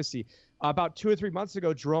have privacy. About 2 or 3 months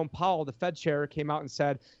ago, Jerome Powell, the Fed chair, came out and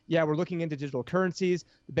said, yeah, we're looking into digital currencies.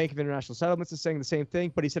 The Bank of International Settlements is saying the same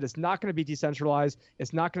thing, but he said it's not going to be decentralized.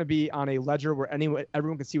 It's not going to be on a ledger where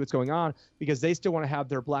everyone can see what's going on, because they still want to have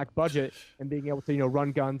their black budget and being able to,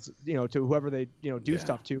 run guns, to whoever they, do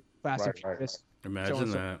stuff to fast and furious.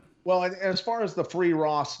 Imagine that. Well, and as far as the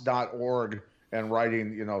freeross.org and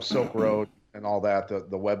writing, Silk Road and all that, the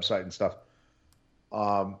website and stuff,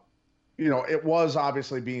 it was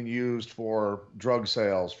obviously being used for drug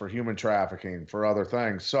sales, for human trafficking, for other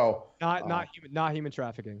things. So not human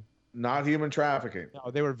trafficking. Not human trafficking.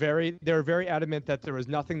 No, they were very adamant that there was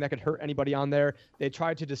nothing that could hurt anybody on there. They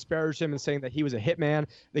tried to disparage him and saying that he was a hitman.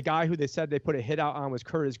 The guy who they said they put a hit out on was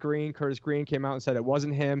Curtis Green. Curtis Green came out and said it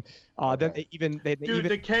wasn't him. Then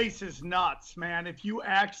the case is nuts, man. If you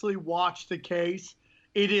actually watch the case,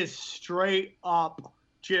 it is straight up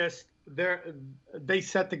just they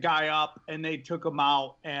set the guy up and they took him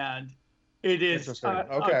out, and it is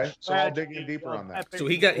okay. So I'll dig in deeper on that. So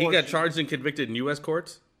he got charged and convicted in U.S.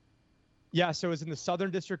 courts. Yeah, so it was in the Southern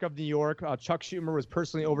District of New York. Chuck Schumer was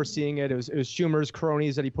personally overseeing it. It was Schumer's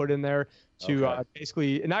cronies that he put in there to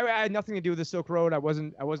basically. And I had nothing to do with the Silk Road. I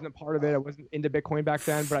wasn't a part of it. I wasn't into Bitcoin back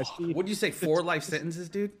then. But I see. What'd you say? 4 life sentences,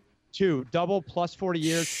 dude? 2, double plus 40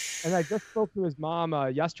 years. And I just spoke to his mom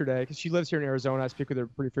yesterday, because she lives here in Arizona. I speak with her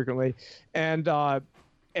pretty frequently. And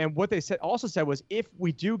what they also said was, if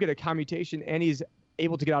we do get a commutation and he's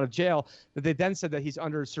able to get out of jail, that they then said that he's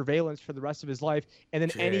under surveillance for the rest of his life, and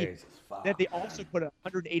then that they also put a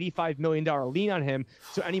 $185 million lien on him,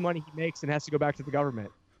 so any money he makes and has to go back to the government.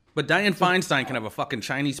 But Dianne Feinstein can have a fucking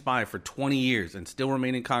Chinese spy for 20 years and still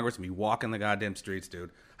remain in Congress and be walking the goddamn streets,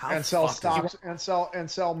 dude. Sell stocks and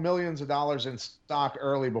sell millions of dollars in stock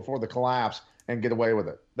early before the collapse and get away with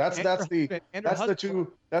it. That's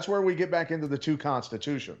where we get back into the 2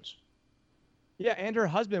 constitutions. Yeah, and her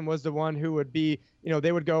husband was the one who would be,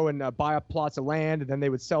 they would go and buy up plots of land, and then they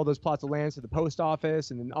would sell those plots of land to the post office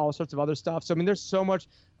and then all sorts of other stuff. So, there's so much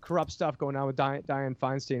corrupt stuff going on with Dianne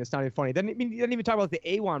Feinstein. It's not even funny. You didn't even talk about the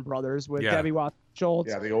Awan brothers with Debbie Wasserman Schultz.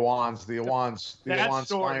 Yeah, the Awans. That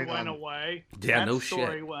story went away. Yeah, no shit.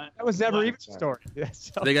 That was never even a story. Yeah,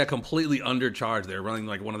 so. They got completely undercharged. They were running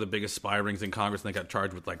like one of the biggest spy rings in Congress, and they got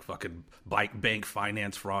charged with like fucking bank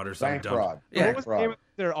finance fraud or something. Bank fraud. Yeah. What was the name of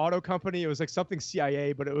their auto company? It was like something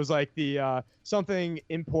CIA, but it was like the something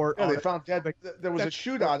import. Yeah, they found dead. There was a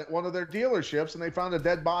shootout at one of their dealerships, and they found a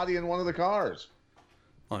dead body in one of the cars.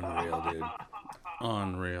 Unreal, dude.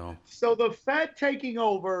 Unreal. So the Fed taking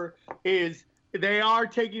over they are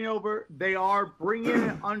taking over. They are bringing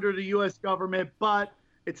it under the U.S. government, but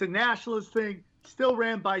it's a nationalist thing, still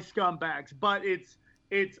ran by scumbags. But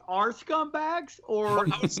it's our scumbags, or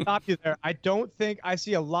I would stop you there. I don't think I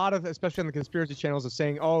see a lot of, especially on the conspiracy channels, of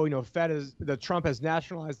saying, Trump has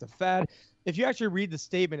nationalized the Fed. If you actually read the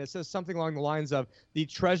statement, it says something along the lines of the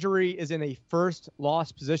Treasury is in a first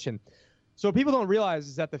loss position. So what people don't realize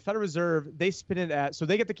is that the Federal Reserve, they spin it at, so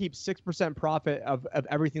they get to keep 6% profit of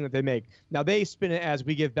everything that they make. Now they spin it as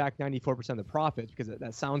we give back 94% of the profits, because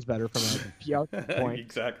that sounds better from a PR point.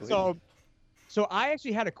 Exactly. So I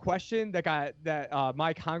actually had a question that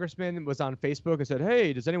my congressman was on Facebook and said,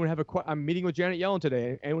 hey, does anyone have a question? I'm meeting with Janet Yellen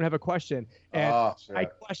today. Anyone have a question? And my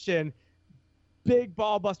question, big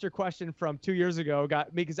ball buster question from 2 years ago,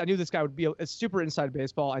 got me, because I knew this guy would be a super inside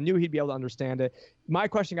baseball. I knew he'd be able to understand it. My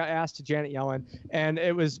question got asked to Janet Yellen, and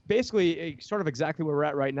it was basically sort of exactly where we're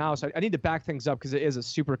at right now. So I need to back things up, because it is a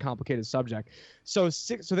super complicated subject. So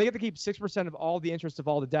they get to keep 6% of all the interest of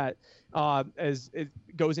all the debt as it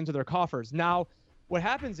goes into their coffers. Now, what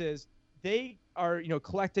happens is they are,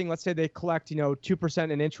 collecting. Let's say they collect,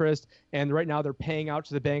 2% in interest, and right now they're paying out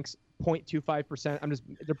to the banks 0.25%.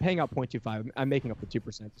 They're paying out 0.25. I'm making up the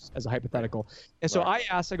 2% as a hypothetical. And so I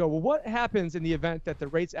go, well, what happens in the event that the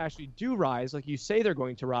rates actually do rise, like you say they're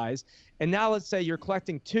going to rise? And now let's say you're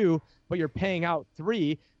collecting 2, but you're paying out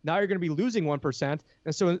 3. Now you're going to be losing 1%.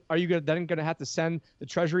 And so are you then going to have to send the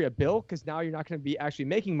Treasury a bill? Because now you're not going to be actually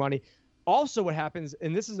making money. Also, what happens,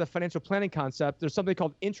 and this is a financial planning concept, there's something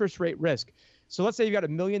called interest rate risk. So let's say you got $1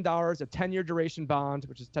 million, a 10-year duration bond,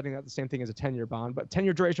 which is technically not the same thing as a 10-year bond, but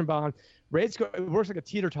 10-year duration bond. It works like a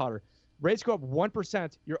teeter-totter. Rates go up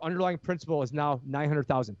 1%, your underlying principal is now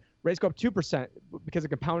 $900,000. Rates go up 2% because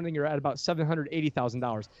of compounding, you're at about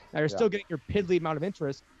 $780,000. Now you're still getting your piddly amount of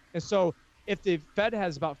interest. And so if the Fed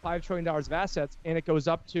has about $5 trillion of assets and it goes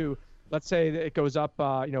up to, let's say that it goes up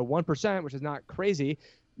 1%, which is not crazy,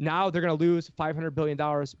 Now they're going to lose $500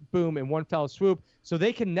 billion, boom, in one fell swoop. So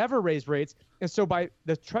they can never raise rates. And so by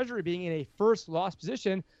the Treasury being in a first loss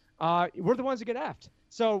position, we're the ones that get effed.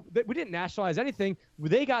 So we didn't nationalize anything.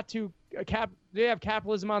 They got to they have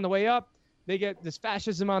capitalism on the way up. They get this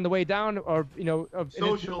fascism on the way down, or of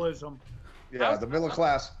socialism. Yeah, the middle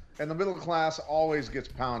class, and the middle class always gets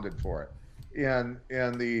pounded for it. In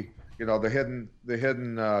the the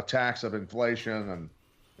hidden tax of inflation, and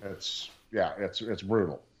it's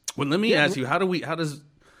brutal. Well, let me ask you,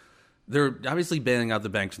 they're obviously bailing out the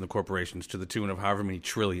banks and the corporations to the tune of however many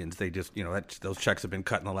trillions. They just, those checks have been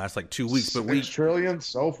cut in the last 2 weeks. But $6 trillion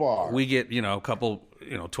so far. We get, a couple,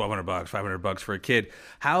 $1,200, $500 for a kid.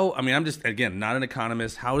 I'm just, again, not an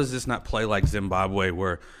economist. How does this not play like Zimbabwe,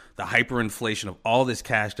 where the hyperinflation of all this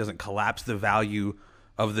cash doesn't collapse the value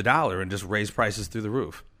of the dollar and just raise prices through the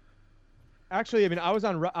roof? Actually, I was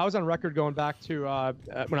on record going back to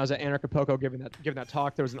when I was at Anarchapulco giving that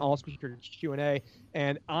talk. There was an all-speaker Q&A,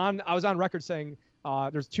 and I was on record saying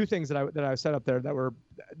there's two things that I set up there that were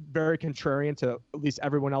very contrarian to at least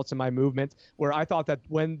everyone else in my movement, where I thought that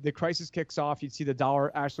when the crisis kicks off, you'd see the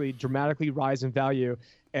dollar actually dramatically rise in value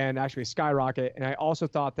and actually skyrocket. And I also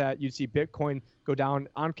thought that you'd see Bitcoin go down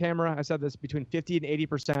on camera. I said this between 50 and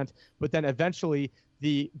 80%, but then eventually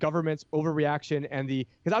the government's overreaction and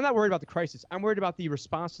because I'm not worried about the crisis. I'm worried about the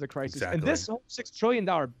response to the crisis. Exactly. And this whole $6 trillion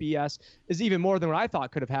BS is even more than what I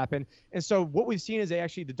thought could have happened. And so what we've seen is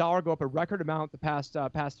the dollar go up a record amount the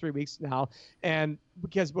past 3 weeks now. And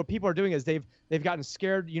because what people are doing is they've gotten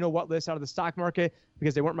scared, list out of the stock market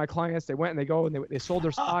because they weren't my clients. They went and they sold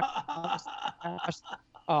their stock.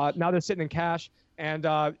 Now they're sitting in cash. And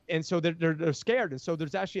so they're scared. And so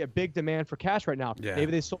there's actually a big demand for cash right now. Yeah.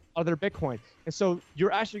 Maybe they sold all their Bitcoin. And so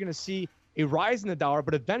you're actually going to see a rise in the dollar,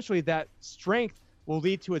 but eventually that strength will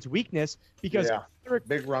lead to its weakness because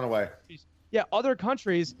big runaway. Yeah, other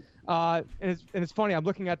countries, and it's funny. I've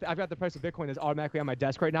got the price of Bitcoin that's automatically on my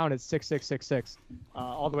desk right now, and it's 6666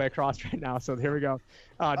 all the way across right now. So here we go.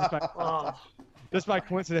 Just by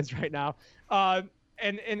coincidence right now.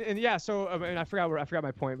 And yeah, so I forgot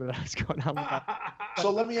my point, but I was going on with that. So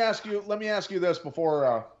let me ask you this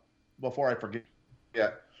before I forget.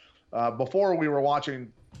 Before we were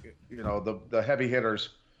watching, the heavy hitters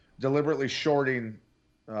deliberately shorting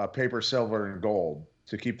paper, silver, and gold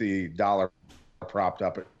to keep the dollar propped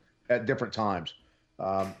up at different times.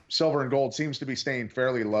 Silver and gold seems to be staying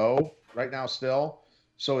fairly low right now still.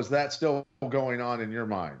 So is that still going on in your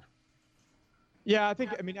mind? Yeah, I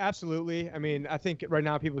think, absolutely. I think right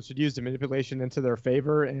now people should use the manipulation into their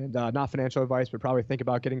favor, and not financial advice, but probably think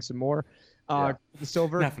about getting some more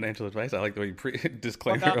silver. Not financial advice. I like the way you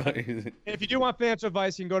disclaimer. If you do want financial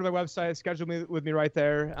advice, you can go to my website, schedule me with me right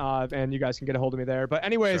there, and you guys can get a hold of me there. But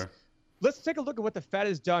anyways, Let's take a look at what the Fed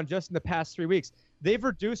has done just in the past 3 weeks. They've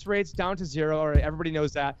reduced rates down to zero. All right, everybody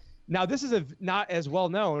knows that. Now, this is not as well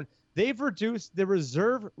known. They've reduced the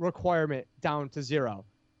reserve requirement down to zero.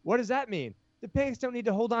 What does that mean? The banks don't need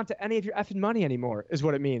to hold on to any of your effing money anymore, is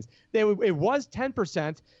what it means. It was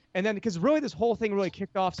 10%, and then because really this whole thing really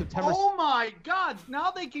kicked off September. Oh my God!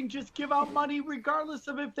 Now they can just give out money regardless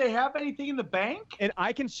of if they have anything in the bank. And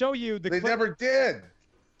I can show you the. They never did.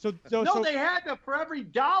 So they had to, for every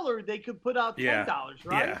dollar they could put out $10,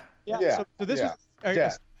 right? Yeah. So this was a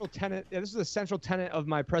central tenet. Yeah, this is a central tenet of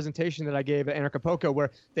my presentation that I gave at Anarchapulco, where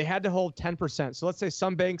they had to hold 10%. So let's say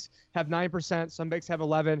some banks have 9%, some banks have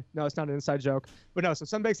 11%. No, it's not an inside joke, but no. So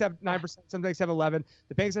some banks have 9%, some banks have 11%.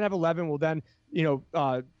 The banks that have 11% will then,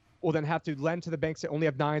 will then have to lend to the banks that only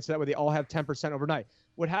have 9%, so that way they all have 10% overnight.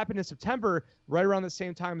 What happened in September, right around the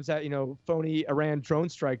same time as that, phony Iran drone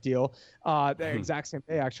strike deal, the exact same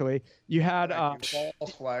day, actually, you had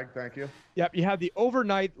false flag. Thank you. Yep, you had the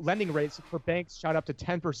overnight lending rates for banks shot up to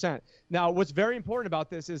 10%. Now, what's very important about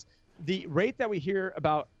this is the rate that we hear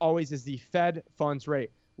about always is the Fed funds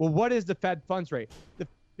rate. Well, what is the Fed funds rate?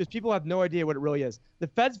 Because people have no idea what it really is. The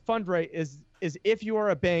Fed's fund rate is if you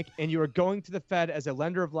are a bank and you are going to the Fed as a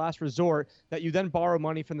lender of last resort, that you then borrow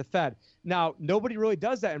money from the Fed. Now, nobody really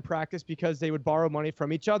does that in practice because they would borrow money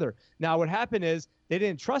from each other. Now, what happened is they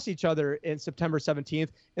didn't trust each other in September 17th.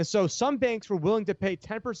 And so some banks were willing to pay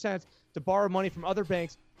 10% to borrow money from other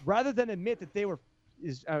banks rather than admit that they were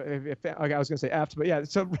I was going to say effed, but yeah.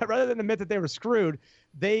 So rather than admit that they were screwed,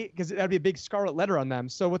 because that'd be a big scarlet letter on them.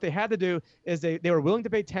 So what they had to do is they were willing to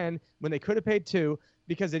pay 10 when they could have paid 2,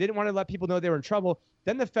 because they didn't want to let people know they were in trouble.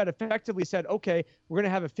 Then the Fed effectively said, okay, we're going to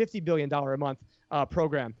have a $50 billion a month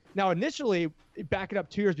program. Now, initially, back it up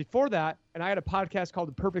 2 years before that, and I had a podcast called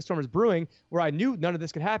The Perfect Storm is Brewing, where I knew none of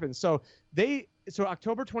this could happen. So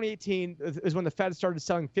October 2018 is when the Fed started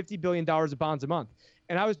selling $50 billion of bonds a month.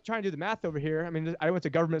 And I was trying to do the math over here. I mean, I went to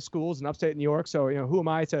government schools in upstate New York, so who am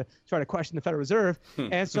I to try to question the Federal Reserve?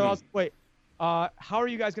 And so I was wait, how are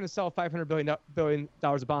you guys going to sell $500 billion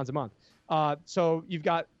of bonds a month? So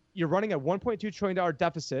you're running a $1.2 trillion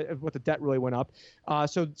deficit of what the debt really went up.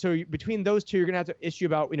 So between those two, you're going to have to issue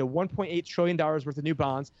about $1.8 trillion worth of new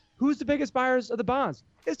bonds. Who's the biggest buyers of the bonds?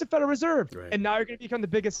 It's the Federal Reserve. Right. And now you're going to become the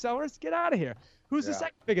biggest sellers? Get out of here. Who's the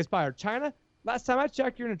second biggest buyer? China? Last time I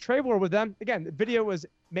checked, you're in a trade war with them. Again, the video was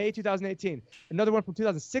May 2018. Another one from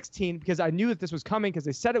 2016 because I knew that this was coming because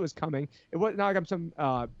they said it was coming. It wasn't like I'm some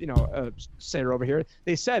sayer over here.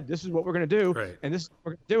 They said this is what we're going to do, and this is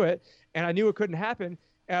we're going to do it. And I knew it couldn't happen,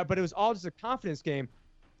 but it was all just a confidence game.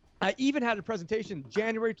 I even had a presentation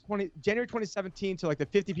January 2017 to like the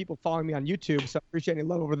 50 people following me on YouTube. So I appreciate any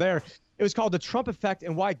love over there. It was called The Trump Effect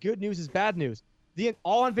and Why Good News is Bad News.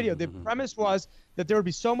 All on video. The premise was that there would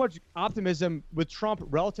be so much optimism with Trump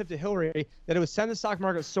relative to Hillary that it would send the stock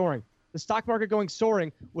market soaring. The stock market going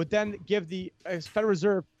soaring would then give the Federal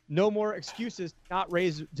Reserve no more excuses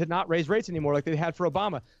to not raise rates anymore like they had for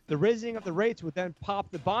Obama. The raising of the rates would then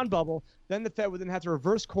pop the bond bubble. Then the Fed would then have to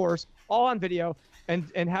reverse course, all on video,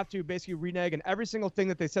 and have to basically renege on every single thing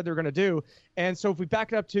that they said they were going to do. And so if we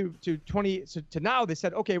back it up to now, they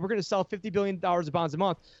said, okay, we're going to sell $50 billion of bonds a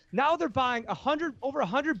month. Now they're buying over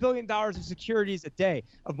 $100 billion of securities a day,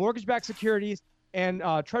 of mortgage-backed securities and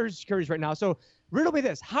treasury securities right now. So riddle me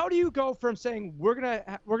this: how do you go from saying we're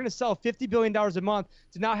gonna sell $50 billion a month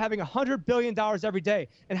to now having $100 billion every day?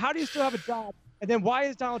 And how do you still have a job? And then why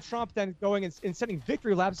is Donald Trump then going and setting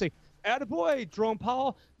victory laps saying, attaboy, Jerome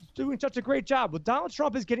Powell, doing such a great job? Well, Donald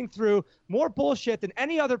Trump is getting through more bullshit than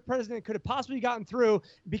any other president could have possibly gotten through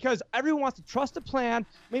because everyone wants to trust a plan.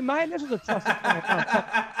 I mean, my initials are trust a plan.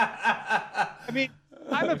 I mean,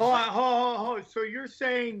 hold on. So you're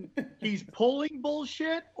saying he's pulling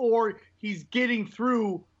bullshit or he's getting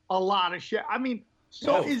through a lot of shit? I mean,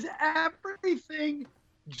 is everything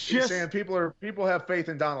just... He's saying people have faith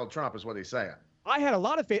in Donald Trump is what he's saying. I had a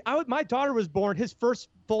lot of faith. My daughter was born his first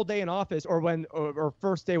full day in office, or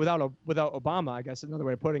first day without Obama, I guess is another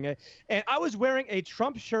way of putting it. And I was wearing a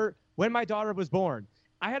Trump shirt when my daughter was born.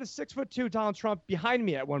 I had a 6'2" Donald Trump behind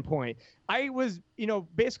me at one point. I was,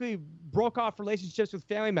 basically broke off relationships with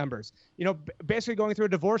family members. Basically going through a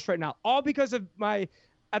divorce right now, all because of my,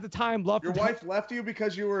 at the time, love. Your wife left you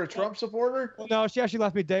because you were a Trump supporter? Well, no, she actually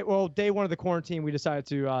left me day one of the quarantine. We decided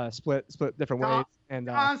to split different ways. And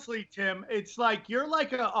honestly, Tim, it's like you're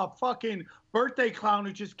like a fucking birthday clown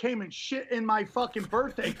who just came and shit in my fucking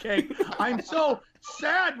birthday cake. I'm so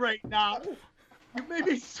sad right now. You made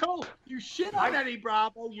me so. You shit on Eddie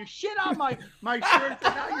Bravo. You shit on my shirts,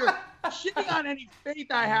 and now you're shitting on any faith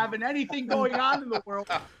I have in anything going on in the world.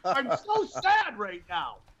 I'm so sad right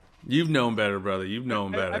now. You've known better, brother. You've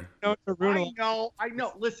known better. I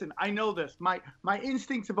know. Listen, I know this. My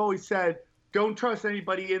instincts have always said, don't trust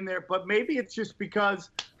anybody in there. But maybe it's just because,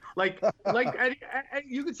 like Eddie,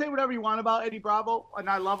 you can say whatever you want about Eddie Bravo, and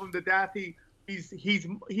I love him to death.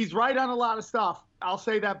 He's right on a lot of stuff. I'll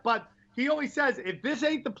say that, but he always says, if this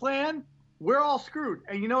ain't the plan, we're all screwed.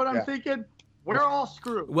 And you know what I'm thinking? We're all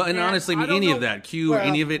screwed. Well, and honestly, any of that,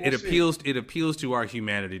 any of it, it appeals to our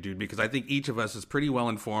humanity, dude, because I think each of us is pretty well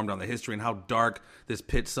informed on the history and how dark this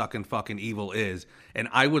pit-sucking fucking evil is. And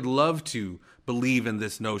I would love to believe in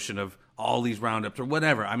this notion of all these roundups or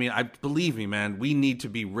whatever. I mean, believe me, man, we need to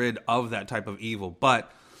be rid of that type of evil.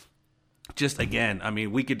 But just again, I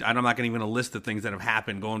mean, I'm not going to even list the things that have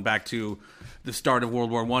happened going back to the start of World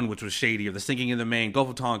War I, which was shady, or the sinking in the Maine, Gulf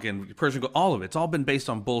of Tonkin, Persian Gulf, all of it. It's all been based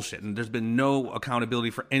on bullshit, and there's been no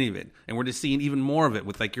accountability for any of it. And we're just seeing even more of it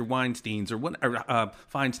with like your Weinsteins or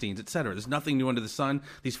Feinsteins, etc. There's nothing new under the sun.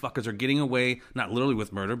 These fuckers are getting away, not literally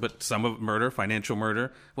with murder, but some of murder, financial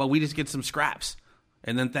murder. Well, we just get some scraps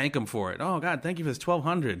and then thank them for it. Oh, God, thank you for this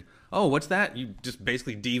 $1,200. Oh, what's that? You just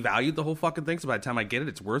basically devalued the whole fucking thing, so by the time I get it,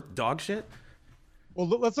 it's worth dog shit? Well,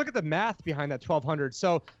 let's look at the math behind that 1,200.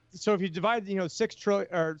 So if you divide, 6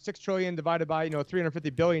 trillion divided by, 350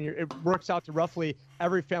 billion, it works out to roughly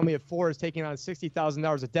every family of 4 is taking on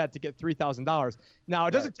 $60,000 of debt to get $3,000. Now,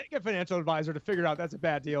 it doesn't take a financial advisor to figure out that's a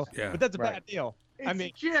bad deal, but that's a bad deal.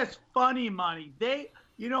 It's just funny money.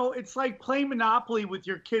 It's like playing Monopoly with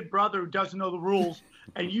your kid brother who doesn't know the rules,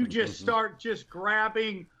 and you just start just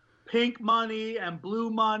grabbing pink money and blue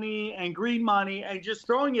money and green money and just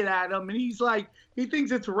throwing it at him. And he's like, he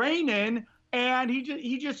thinks it's raining, and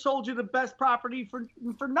he just sold you the best property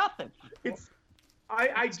for nothing. It's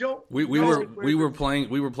I don't. We were playing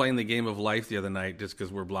the game of life the other night just because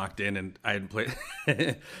we're blocked in, and I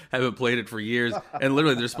haven't played it for years. And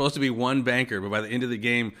literally, there's supposed to be one banker, but by the end of the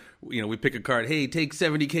game, we pick a card. Hey, take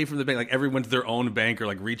 $70K from the bank. Like everyone's their own banker,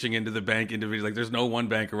 like reaching into the bank individually. Like there's no one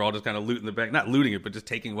banker. We're all just kind of looting the bank, not looting it, but just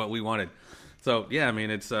taking what we wanted. So yeah, I mean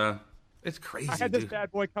it's crazy. I had this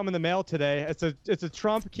bad boy come in the mail today. It's a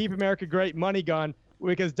Trump Keep America Great money gun.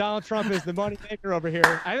 Because Donald Trump is the money maker over here.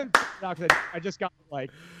 I didn't. I just got like.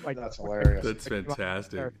 That's hilarious. That's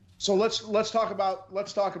fantastic. So let's talk about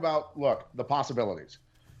look, the possibilities.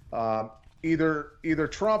 Either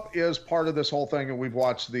Trump is part of this whole thing, and we've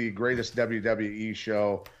watched the greatest WWE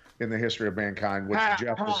show in the history of mankind, which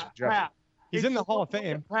Jeff. He's in the Hall of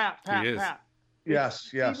Fame. He is. Yes.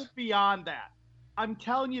 Even beyond that, I'm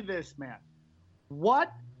telling you this, man.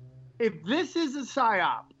 What? If this is a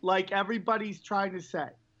psyop, like everybody's trying to say,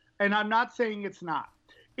 and I'm not saying it's not,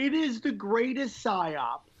 it is the greatest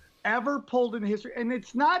psyop ever pulled in history. And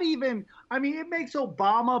it's not even, I mean, it makes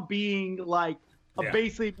Obama being like a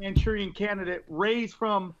basically Manchurian candidate raised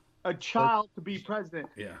from a child to be president.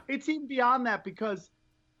 Yeah. It's even beyond that because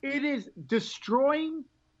it is destroying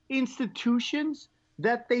institutions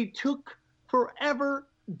that they took forever,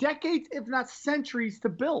 decades, if not centuries to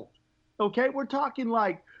build. Okay? We're talking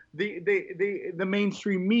like the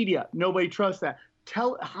mainstream media. Nobody trusts that.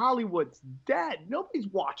 Hollywood's dead. Nobody's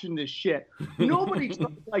watching this shit. Nobody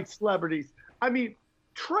trusts like celebrities. I mean,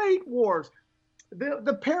 trade wars,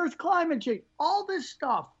 the Paris climate change, all this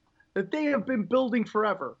stuff that they have been building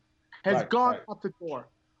forever has gone out the door.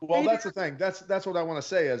 Well, that's the thing. That's what I want to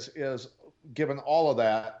say is given all of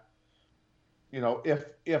that,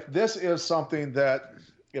 if this is something that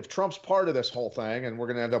if Trump's part of this whole thing, and we're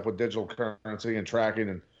going to end up with digital currency and tracking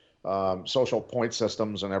and social point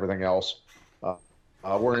systems and everything else,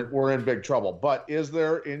 we're in big trouble. But is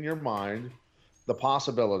there in your mind the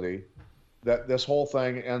possibility that this whole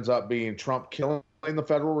thing ends up being Trump killing the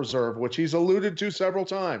Federal Reserve, which he's alluded to several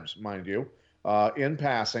times, mind you, in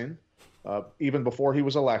passing, even before he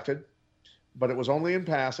was elected, but it was only in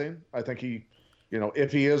passing. I think he,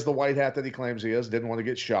 if he is the white hat that he claims he is, didn't want to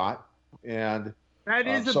get shot. And that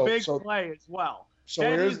is a big play as well. So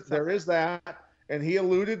there is that. And he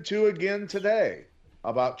alluded to again today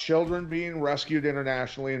about children being rescued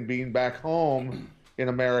internationally and being back home in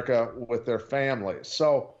America with their families.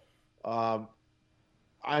 So I'm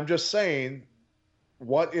just saying,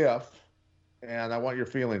 what if? And I want your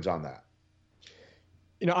feelings on that.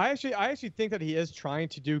 I actually think that he is trying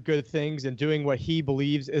to do good things and doing what he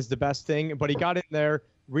believes is the best thing. But he got in there,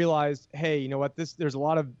 realized, hey, you know what? There's a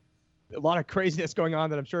lot of craziness going on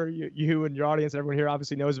that I'm sure you and your audience and everyone here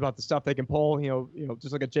obviously knows about the stuff they can pull,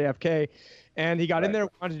 just like a JFK. And he got in there,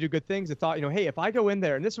 wanted to do good things, and thought, hey, if I go in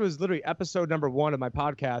there, and this was literally episode number 1 of my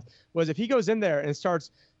podcast, was if he goes in there and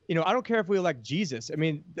starts, I don't care if we elect Jesus. I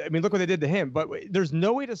mean, look what they did to him. But there's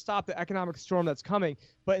no way to stop the economic storm that's coming.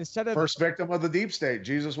 But instead of first victim of the deep state,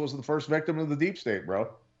 Jesus was the first victim of the deep state, bro.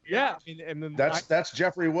 Yeah, that's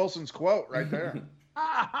Jeffrey Wilson's quote right there.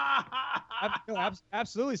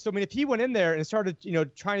 Absolutely. So, if he went in there and started,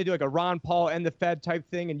 trying to do like a Ron Paul and the Fed type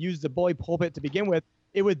thing and use the bully pulpit to begin with,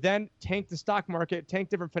 it would then tank the stock market, tank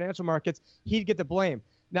different financial markets. He'd get the blame.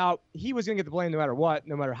 Now, he was going to get the blame no matter what,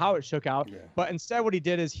 no matter how it shook out. Yeah. But instead, what he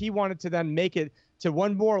did is he wanted to then make it to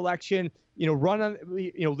one more election, run on,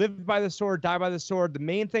 live by the sword, die by the sword. The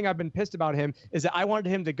main thing I've been pissed about him is that I wanted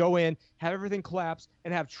him to go in, have everything collapse,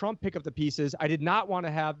 and have Trump pick up the pieces. I did not want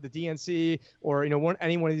to have the DNC or, any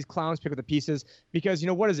one of these clowns pick up the pieces because,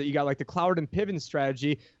 what is it? You got like the Cloward and Piven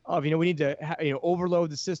strategy of, we need to,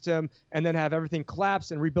 overload the system and then have everything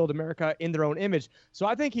collapse and rebuild America in their own image. So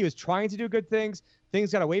I think he was trying to do good things.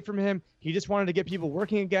 Things got away from him. He just wanted to get people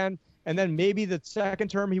working again. And then maybe the second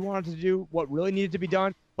term he wanted to do what really needed to be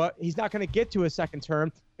done, but he's not going to get to a second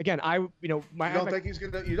term. Again, you don't think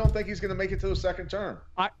he's gonna make it to a second term?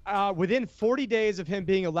 Within 40 days of him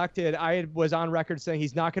being elected, I was on record saying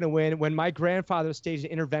he's not going to win. When my grandfather staged an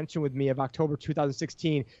intervention with me of October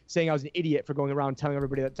 2016, saying I was an idiot for going around telling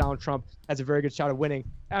everybody that Donald Trump has a very good shot of winning.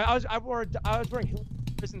 I was wearing Hillary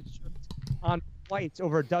Clinton shirts on flights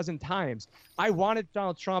over a dozen times. I wanted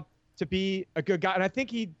Donald Trump to be a good guy, and I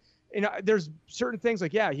think there's certain things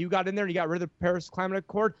like, you got in there and you got rid of the Paris Climate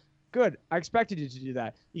Accord. Good. I expected you to do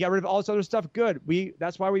that. You got rid of all this other stuff. Good.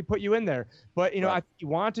 That's why we put you in there. But, I think he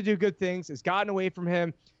wanted to do good things. It's gotten away from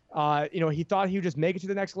him. He thought he would just make it to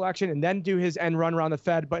the next election and then do his end run around the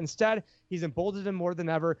Fed. But instead, he's emboldened them more than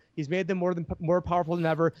ever. He's made them more powerful than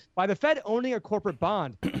ever. By the Fed owning a corporate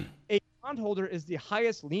bond, a bondholder is the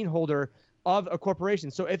highest lien holder of a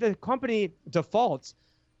corporation. So if a company defaults,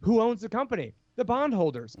 who owns the company? The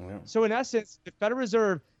bondholders. Yeah. So in essence, the Federal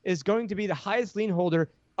Reserve is going to be the highest lien holder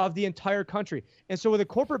of the entire country. And so with a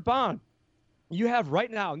corporate bond, you have right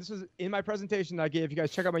now, and this was in my presentation that I gave, if you guys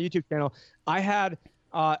check out my YouTube channel, I had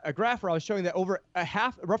a graph where I was showing that over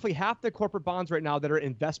roughly half the corporate bonds right now that are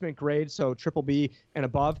investment grade, so BBB and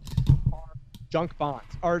above, are junk bonds,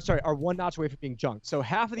 are one notch away from being junk. So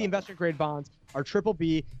half of the investment grade bonds are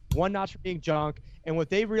BBB, one notch from being junk. And what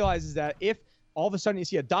they realize is that if all of a sudden you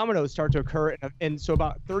see a domino start to occur, and so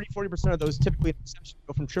about 30-40% of those typically in inception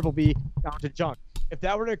go from BBB down to junk. If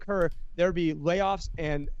that were to occur, there would be layoffs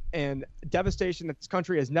and devastation that this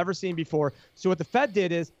country has never seen before. So what the Fed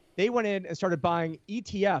did is they went in and started buying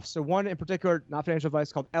ETFs. So one in particular, not financial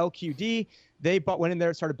advice, called LQD. They went in there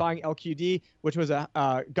and started buying LQD, which was a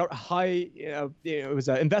it was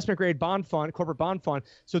an investment grade bond fund, corporate bond fund.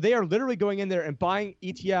 So they are literally going in there and buying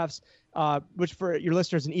ETFs, which for your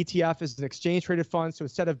listeners, an ETF is an exchange traded fund. So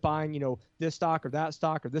instead of buying, this stock or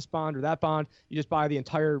this bond or that bond, you just buy the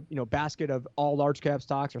entire, basket of all large cap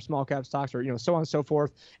stocks or small cap stocks or, so on and so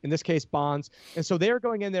forth. In this case, bonds. And so they are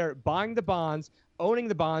going in there, buying the bonds, owning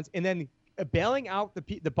the bonds, and then bailing out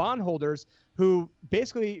the bondholders who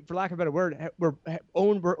basically, for lack of a better word, were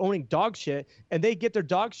owning dog shit, and they get their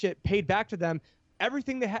dog shit paid back to them,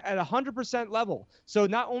 everything they had at 100% level. So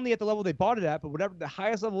not only at the level they bought it at, but whatever the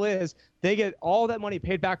highest level is, they get all that money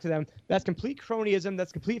paid back to them. That's complete cronyism.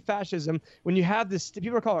 That's complete fascism. When you have this,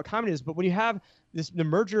 people call it communism, but when you have the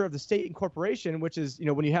merger of the state and corporation, which is,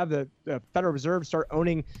 when you have the Federal Reserve start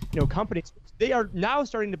owning, companies, they are now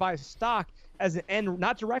starting to buy stock as an end,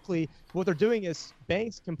 not directly. What they're doing is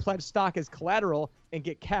banks can pledge stock as collateral and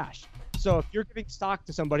get cash. So if you're giving stock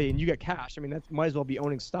to somebody and you get cash, that might as well be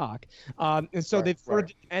owning stock. And so they've sort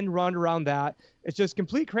of end run around that. It's just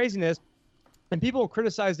complete craziness. And people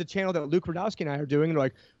criticize the channel that Luke Rudowski and I are doing. And they're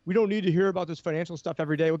like, we don't need to hear about this financial stuff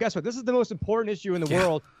every day. Well, guess what? This is the most important issue in the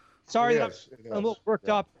world. Sorry that I'm a little worked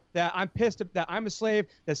up, that I'm pissed that I'm a slave,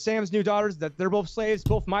 that Sam's new daughters, that they're both slaves.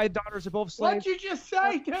 Both my daughters are both slaves. What'd you just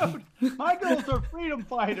say, dude? My girls are freedom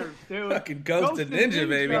fighters, dude. Fucking Ghost and Ninja,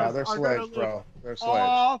 baby. Yeah, they're slaves, bro. They're slaves.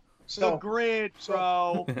 Off the grid,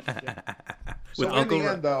 bro. So in the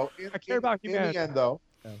end,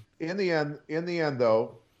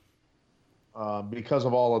 though, because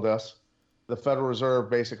of all of this, the Federal Reserve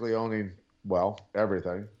basically owning,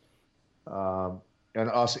 everything, and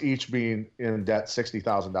us each being in debt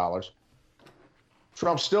 $60,000,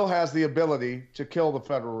 Trump still has the ability to kill the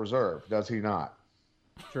Federal Reserve, does he not?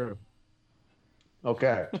 True.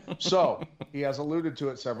 Okay. So he has alluded to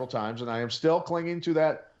it several times, and I am still clinging to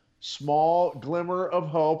that small glimmer of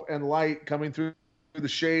hope and light coming through the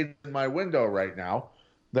shade in my window right now,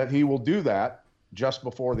 that he will do that just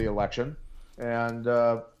before the election, and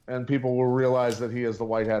people will realize that he is the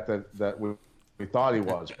white hat that we thought he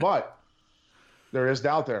was. But there is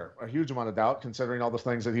doubt there, a huge amount of doubt, considering all the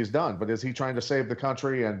things that he's done. But is he trying to save the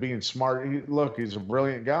country and being smart? He's a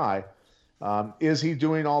brilliant guy. Is he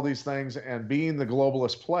doing all these things and being the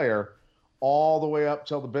globalist player all the way up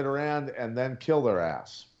till the bitter end and then kill their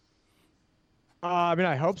ass?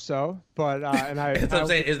 I hope so. But that's what I'm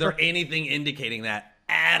saying. Is there anything indicating that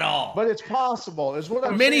at all? But it's possible. Is what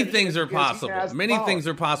I'm Many saying. things are possible. Many things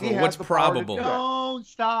are possible. What's probable? Don't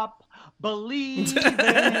stop believing.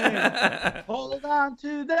 Hold on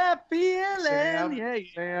to that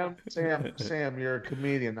feeling. Sam, you're a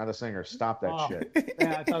comedian, not a singer. Stop that shit.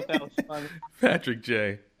 Yeah, I thought that was funny. Patrick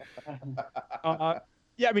J.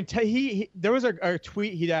 Yeah, there was a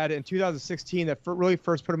tweet he had in 2016 that really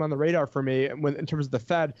first put him on the radar for me in terms of the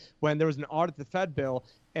Fed, when there was an audit of the Fed bill.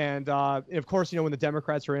 And of course, when the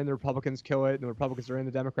Democrats are in, the Republicans kill it, and the Republicans are in,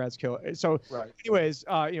 the Democrats kill it. So anyways,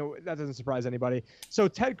 that doesn't surprise anybody. So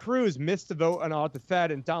Ted Cruz missed the vote on audit the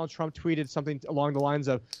Fed, and Donald Trump tweeted something along the lines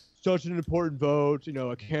of, such an important vote,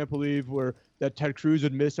 I can't believe that Ted Cruz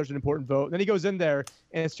would miss such an important vote. And then he goes in there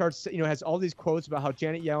and it starts, has all these quotes about how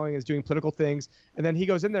Janet Yellen is doing political things. And then he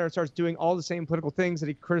goes in there and starts doing all the same political things that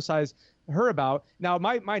he criticized her about. Now,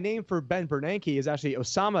 my name for Ben Bernanke is actually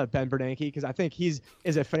Osama Ben Bernanke, because I think is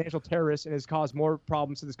a financial terrorist and has caused more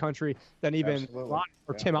problems to this country than even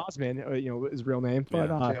Tim Osman, his real name.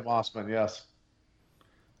 But, Tim Osman, yes.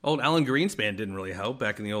 Old Alan Greenspan didn't really help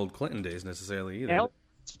back in the old Clinton days necessarily either.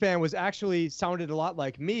 Greenspan sounded a lot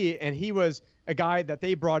like me, and he was a guy that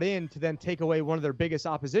they brought in to then take away one of their biggest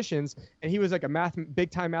oppositions, and he was like a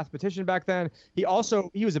big-time mathematician back then. He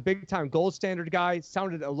was a big-time gold standard guy,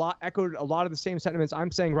 echoed a lot of the same sentiments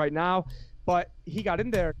I'm saying right now, but he got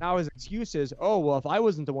in there. Now his excuse is, if I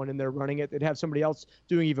wasn't the one in there running it, they'd have somebody else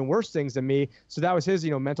doing even worse things than me. So that was his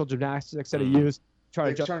mental gymnastics that he used.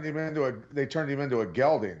 try to turned him into a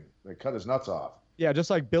gelding. They cut his nuts off. Yeah, just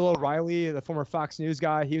like Bill O'Reilly, the former Fox News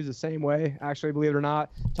guy, he was the same way. Actually, believe it or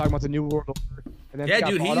not, talking about the New World Order. And then yeah,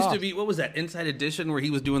 dude, he used to be. What was that Inside Edition where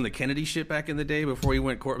he was doing the Kennedy shit back in the day before he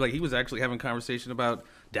went court? Like he was actually having conversation about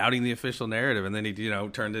doubting the official narrative, and then he,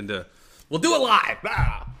 turned into, "We'll do it live."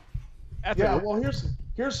 Ah. Yeah, well,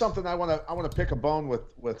 here's something I want to pick a bone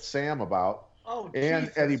with Sam about. Oh, and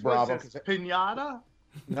Jesus. Eddie Bravo. Pinata?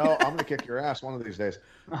 No, I'm gonna kick your ass one of these days.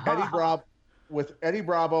 Eddie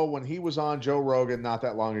Bravo, when he was on Joe Rogan not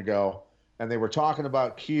that long ago, and they were talking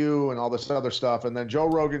about Q and all this other stuff, and then Joe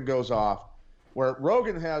Rogan goes off, where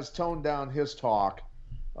Rogan has toned down his talk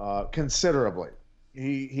considerably.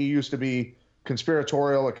 He used to be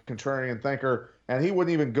conspiratorial, a contrarian thinker, and he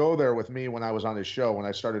wouldn't even go there with me when I was on his show, when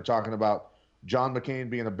I started talking about John McCain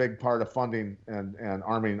being a big part of funding and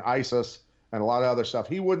arming ISIS and a lot of other stuff.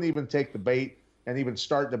 He wouldn't even take the bait and even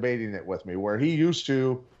start debating it with me, where he used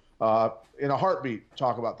to, in a heartbeat,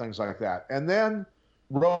 talk about things like that. And then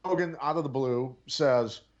Rogan, out of the blue,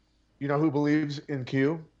 says, "You know who believes in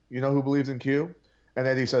Q? You know who believes in Q?" And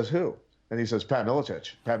Eddie says, "Who?" And he says, "Pat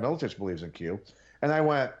Miletich. Pat Miletich believes in Q." And I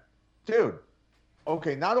went, "Dude,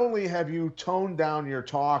 okay, not only have you toned down your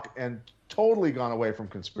talk and totally gone away from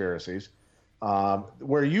conspiracies,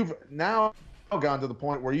 where you've now gone to the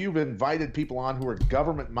point where you've invited people on who are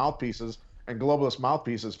government mouthpieces and globalist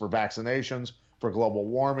mouthpieces for vaccinations, for global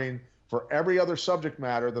warming, for every other subject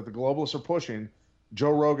matter that the globalists are pushing.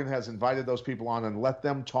 Joe Rogan has invited those people on and let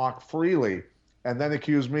them talk freely, and then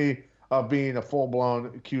accuse me of being a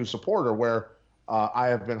full-blown Q supporter, where I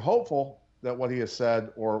have been hopeful that what he has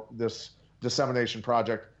said, or this dissemination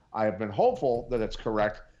project, I have been hopeful that it's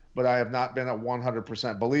correct, but I have not been a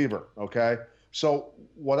 100% believer, okay? So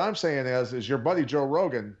what I'm saying is your buddy Joe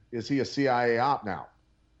Rogan, is he a CIA op now?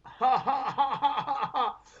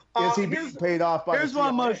 Is he being paid off by the CIA? Here's what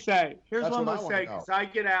I'm going to say. Here's what I'm going to say, because I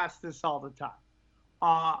get asked this all the time.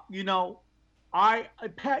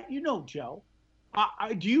 Pat, Joe.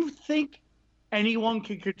 Do you think anyone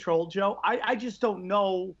can control Joe? I just don't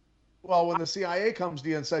know. Well, when the CIA comes to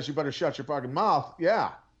you and says you better shut your fucking mouth,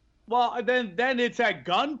 yeah. Well, then it's at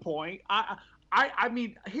gunpoint. I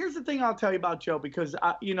mean, here's the thing I'll tell you about Joe, because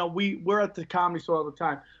we're at the Comedy Store all the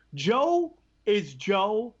time. Joe is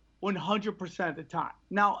Joe 100% of the time.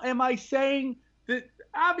 Now, am I saying that?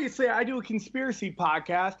 Obviously, I do a conspiracy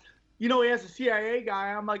podcast. He has a CIA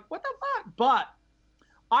guy. I'm like, what the fuck? But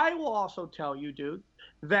I will also tell you, dude,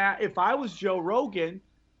 that if I was Joe Rogan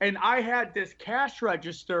and I had this cash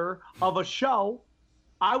register of a show,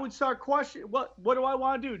 I would start questioning, what do I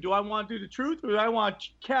want to do? Do I want to do the truth, or do I want to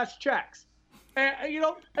cash checks? And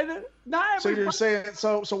and not everybody. So you're saying,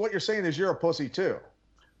 so what you're saying is you're a pussy too.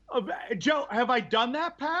 Joe, have I done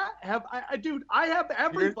that, Pat? Dude, I have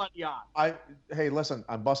everybody on. Hey, listen,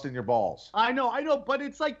 I'm busting your balls. I know, but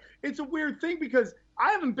it's a weird thing, because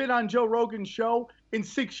I haven't been on Joe Rogan's show in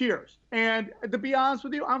 6 years. And to be honest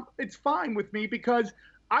with you, it's fine with me, because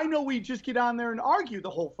I know we just get on there and argue the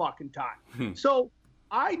whole fucking time. So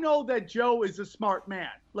I know that Joe is a smart man,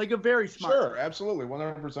 like a very smart man. Sure, absolutely,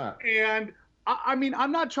 100%. And I mean,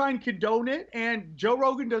 I'm not trying to condone it, and Joe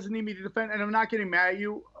Rogan doesn't need me to defend, and I'm not getting mad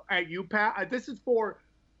at you, Pat. This is for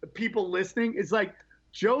people listening. It's like,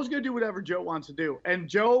 Joe's gonna do whatever Joe wants to do, and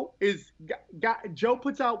Joe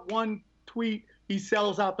puts out one tweet, he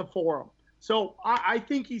sells out the forum. So I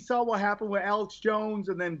think he saw what happened with Alex Jones,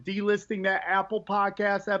 and then delisting that Apple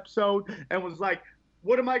podcast episode, and was like,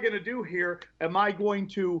 what am I gonna do here? Am I going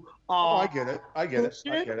to I get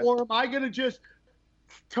it. Or am I gonna just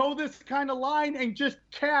toe this kind of line and just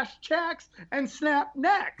cash checks and snap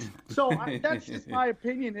necks? So that's just my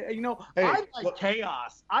opinion. Hey, I like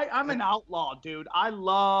chaos. I'm an outlaw, dude. I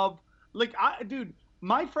love, dude,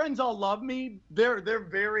 my friends all love me. They're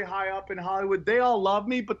very high up in Hollywood. They all love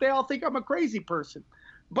me, but they all think I'm a crazy person.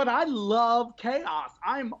 But I love chaos.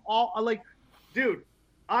 I'm all dude,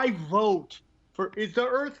 I vote for, is the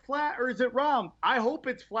earth flat or is it round? I hope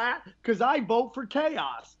it's flat, because I vote for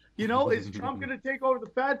chaos. Is Trump going to take over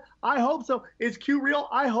the Fed? I hope so. Is Q real?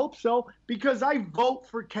 I hope so, because I vote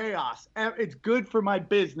for chaos. It's good for my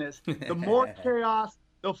business. The more chaos,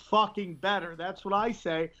 the fucking better. That's what I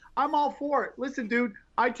say. I'm all for it. Listen, dude,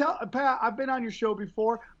 Pat, I've been on your show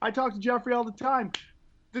before. I talk to Jeffrey all the time.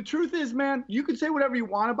 The truth is, man, you can say whatever you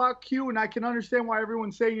want about Q, and I can understand why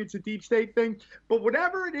everyone's saying it's a deep state thing. But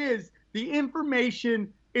whatever it is, the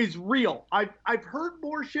information is real. I've heard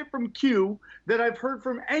more shit from Q than I've heard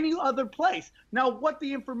from any other place. Now, what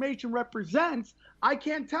the information represents, I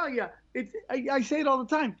can't tell you. I say it all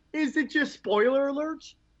the time. Is it just spoiler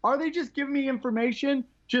alerts? Are they just giving me information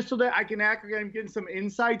just so that I can act like I'm getting some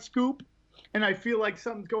inside scoop? and I feel like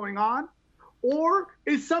something's going on? Or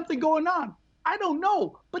is something going on? I don't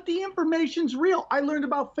know, but the information's real. I learned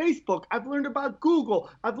about Facebook. I've learned about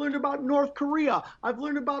Google. I've learned about North Korea. I've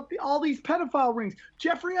learned about all these pedophile rings.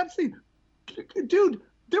 Jeffrey Epstein, dude,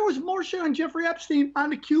 there was more shit on Jeffrey Epstein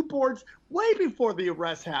on the cue boards way before the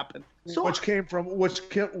arrest happened. So, which came from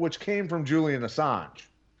Julian Assange.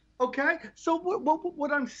 Okay, so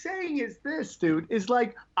what I'm saying is this, dude, is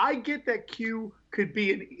like, I get that Q could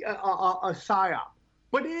be a psyop.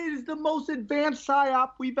 But it is the most advanced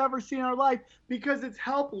psyop we've ever seen in our life because it's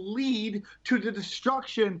helped lead to the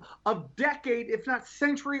destruction of decade, if not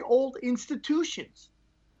century-old institutions.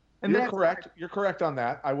 And you're correct. You're correct on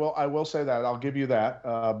that. I will say that. I'll give you that.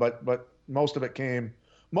 But most of that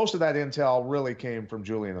intel really came from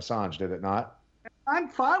Julian Assange, did it not? I'm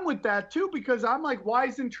fine with that too because I'm like, why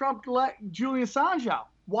isn't Trump let Julian Assange out?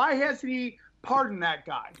 Why hasn't he pardoned that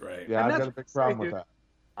guy? Right. Yeah, I've got a big problem with that.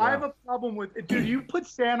 I have a problem with it. Dude, you put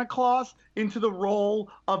Santa Claus into the role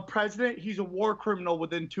of president, he's a war criminal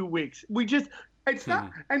within 2 weeks. It's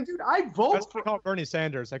not. And dude, I vote. That's what I call Bernie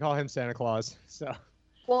Sanders. I call him Santa Claus. So.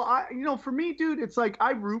 Well, for me, dude, it's like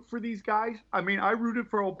I root for these guys. I mean, I rooted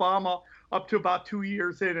for Obama up to about 2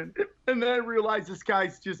 years in, and then I realized this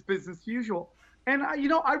guy's just business as usual. And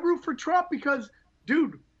I root for Trump because,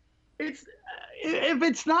 dude, if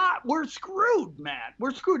it's not, we're screwed, man.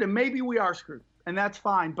 We're screwed, and maybe we are screwed. And that's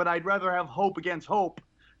fine, but I'd rather have hope against hope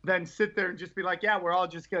than sit there and just be like, yeah, we're all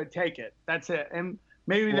just going to take it. That's it. And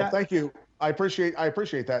maybe that. Thank you. I appreciate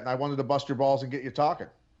that. And I wanted to bust your balls and get you talking.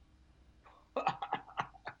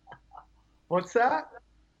 What's that?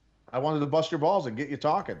 I wanted to bust your balls and get you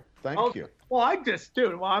talking. Thank you. Well,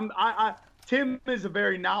 Tim is a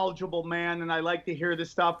very knowledgeable man, and I like to hear this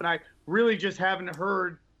stuff. And I really just haven't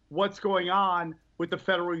heard what's going on with the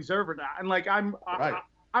Federal Reserve or not. And like,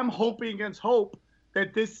 I'm hoping against hope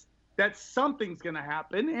that something's going to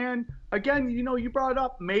happen. And again, you brought it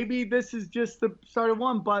up. Maybe this is just the start of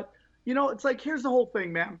one, but it's like, here's the whole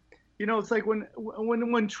thing, man. It's like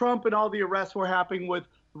when Trump and all the arrests were happening with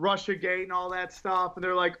Russiagate and all that stuff, and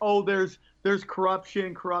they're like, oh, there's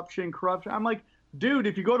corruption. I'm like, dude,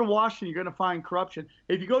 if you go to Washington, you're going to find corruption.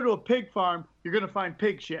 If you go to a pig farm, you're going to find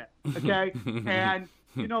pig shit. Okay. And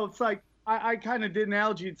it's like, I kind of did an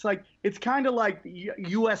analogy. It's kind of like the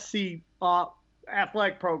USC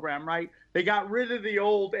athletic program, right? They got rid of the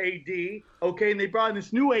old AD, okay, and they brought in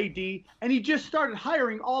this new AD, and he just started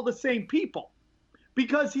hiring all the same people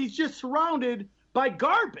because he's just surrounded by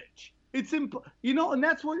garbage. It's and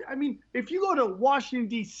that's what I mean. If you go to Washington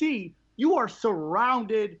D.C., you are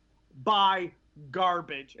surrounded by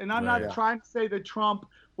garbage. And I'm not trying to say that Trump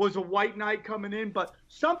was a white knight coming in, but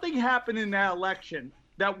something happened in that election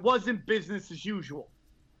that wasn't business as usual.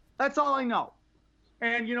 That's all I know.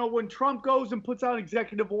 And, when Trump goes and puts out an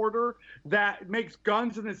executive order that makes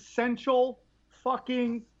guns an essential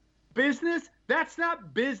fucking business, that's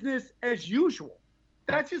not business as usual.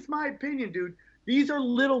 That's just my opinion, dude. These are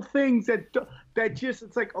little things that just,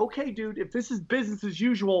 it's like, okay, dude, if this is business as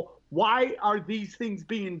usual, why are these things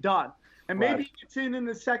being done? And maybe he gets in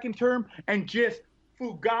the second term and just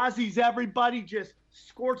fugazis everybody, just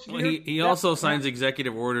scorches. Well, he also signs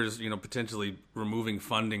executive orders, potentially removing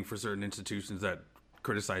funding for certain institutions that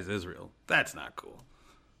criticize Israel. That's not cool.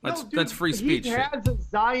 That's free speech. He has a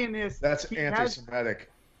Zionist. That's anti-Semitic.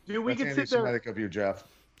 Dude, we can sit there. Anti-Semitic of you, Jeff.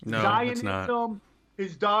 No, Zionism, it's not.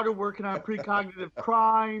 His daughter working on precognitive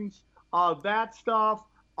crimes, that stuff.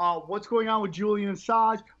 What's going on with Julian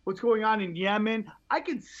Assange? What's going on in Yemen? I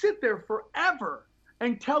could sit there forever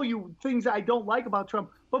and tell you things I don't like about Trump.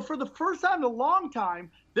 But for the first time in a long time,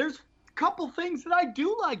 there's a couple things that I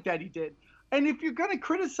do like that he did. And if you're going to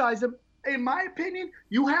criticize him, in my opinion,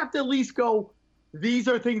 you have to at least go, these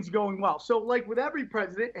are things going well. So like with every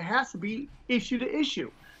president, it has to be issue to issue.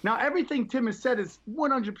 Now, everything Tim has said is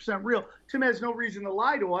 100% real. Tim has no reason to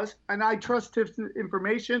lie to us, and I trust Tim's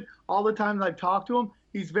information all the times I've talked to him.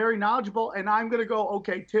 He's very knowledgeable, and I'm going to go,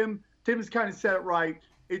 okay, Tim has kind of said it right.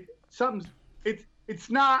 It's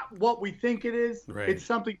not what we think it is. Right. It's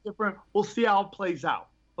something different. We'll see how it plays out,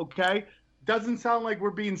 okay? Doesn't sound like we're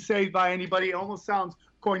being saved by anybody. It almost sounds,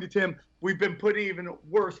 according to Tim, we've been put in even a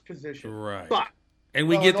worse position. Right. But and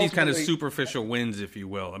we get these kind of superficial wins, if you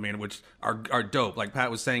will. I mean, which are dope, like Pat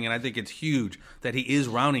was saying, and I think it's huge that he is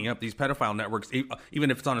rounding up these pedophile networks, even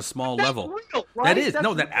if it's on a small level. Real, right? That is.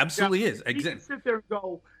 That absolutely is. You can sit there and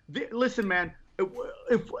go, listen, man,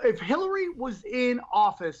 if Hillary was in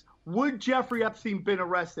office, would Jeffrey Epstein been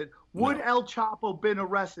arrested? Would El Chapo been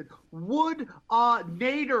arrested? Would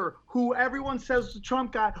Nader, who everyone says the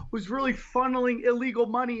Trump guy, was really funneling illegal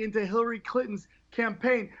money into Hillary Clinton's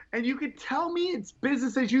campaign, and you could tell me it's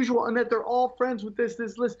business as usual and that they're all friends with this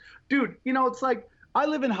list. Dude, it's like I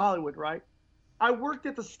live in Hollywood, right? I worked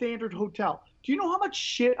at the Standard Hotel. Do you know how much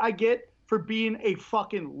shit I get for being a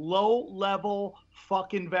fucking low-level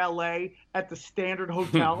fucking valet at the Standard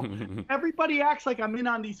Hotel? Everybody acts like I'm in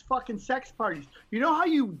on these fucking sex parties. You know how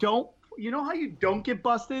you don't get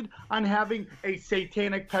busted on having a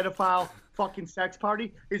satanic pedophile fucking sex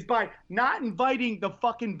party is by not inviting the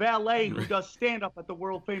fucking valet who does stand up at the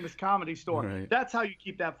world famous Comedy Store. Right. That's how you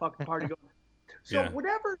keep that fucking party going. So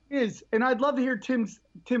whatever it is, and I'd love to hear Tim's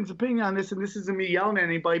opinion on this, and this isn't me yelling at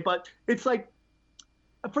anybody, but it's like,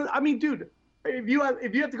 dude, if you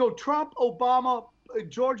have to go Trump, Obama,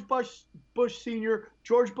 George Bush Sr.,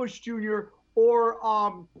 George Bush Jr., or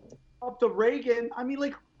up to Reagan,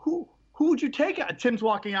 who would you take? Tim's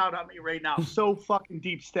walking out on me right now. So fucking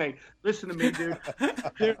deep state. Listen to me, dude.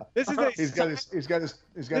 This is he's got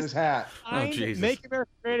his hat. Oh, Jesus. Make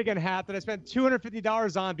America Great Again hat that I spent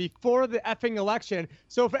 $250 on before the effing election.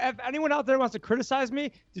 So if anyone out there wants to criticize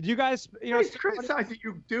me, did you guys? Nobody's criticizing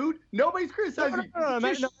you, dude. Nobody's criticizing you. I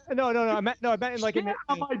meant like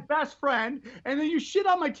on my best friend, and then you shit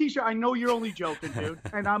on my T-shirt. I know you're only joking, dude,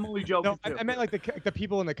 and I'm only joking. No, I meant like the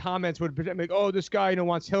people in the comments would pretend like, oh, this guy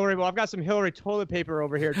wants Hillary. Well, I've got some Hillary toilet paper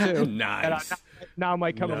over here too. Nice. Now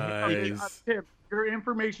might come nice. Tim, your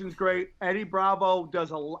information's great. Eddie Bravo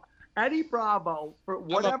does a lot. Eddie Bravo, for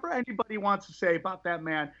whatever anybody wants to say about that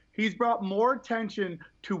man, he's brought more attention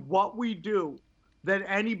to what we do than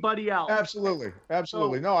anybody else. Absolutely.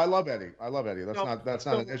 No, I love Eddie. That's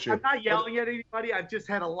not an issue. I'm not yelling at anybody. I've just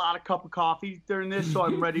had a lot of cup of coffee during this, so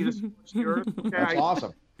I'm ready to switch yours. Okay, that's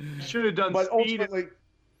awesome. Should have done. But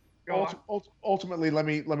ultimately, let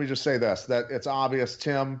me just say this: that it's obvious,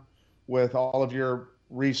 Tim, with all of your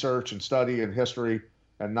research and study and history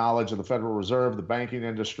and knowledge of the Federal Reserve, the banking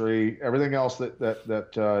industry, everything else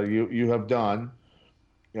that you have done,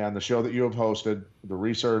 and the show that you have hosted, the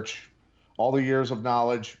research, all the years of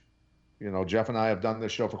knowledge. Jeff and I have done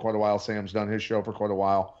this show for quite a while. Sam's done his show for quite a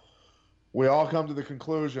while. We all come to the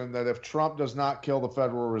conclusion that if Trump does not kill the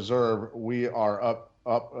Federal Reserve, we are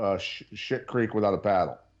up shit creek without a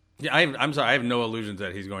paddle. Yeah, I'm sorry. I have no illusions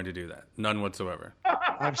that he's going to do that. None whatsoever.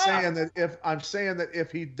 I'm saying that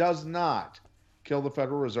if he does not kill the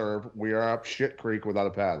Federal Reserve, we are up shit creek without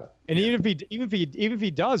a paddle. And even if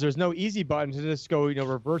he does, there's no easy button to just go,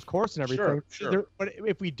 reverse course and everything. Sure. But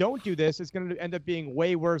if we don't do this, it's going to end up being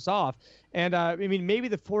way worse off. And maybe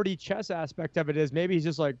the 4D chess aspect of it is maybe he's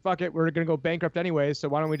just like, fuck it, we're going to go bankrupt anyway. So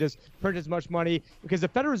why don't we just print as much money? Because the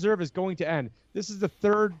Federal Reserve is going to end. This is the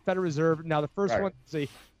third Federal Reserve. Now the first one is the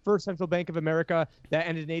First Central Bank of America that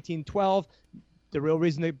ended in 1812. The real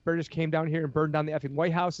reason the British came down here and burned down the effing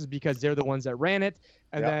White House is because they're the ones that ran it.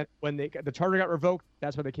 And then when the charter got revoked,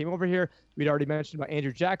 that's when they came over here. We'd already mentioned about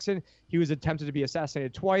Andrew Jackson. He was attempted to be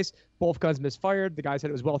assassinated twice. Both guns misfired. The guy said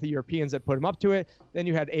it was wealthy Europeans that put him up to it. Then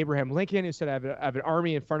you had Abraham Lincoln, who said, I have an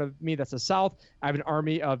army in front of me that's the South. I have an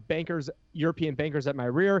army of bankers, European bankers at my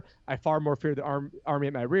rear. I far more fear the army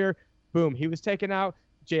at my rear. Boom, he was taken out.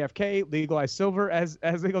 JFK legalized silver as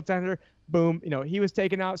legal tender. Boom, he was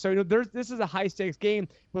taken out. So this is a high stakes game.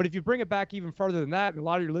 But if you bring it back even further than that, and a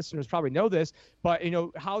lot of your listeners probably know this, but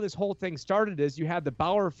how this whole thing started is you had the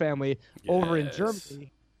Bauer family over in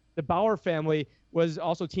Germany. The Bauer family was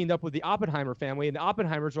also teamed up with the Oppenheimer family, and the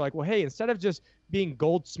Oppenheimers were like, well, hey, instead of just being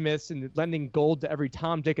goldsmiths and lending gold to every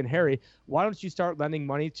Tom, Dick, and Harry, why don't you start lending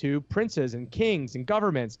money to princes and kings and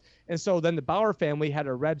governments? And so then the Bauer family had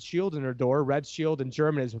a red shield in their door. Red shield in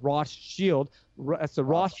German is Rothschild. That's the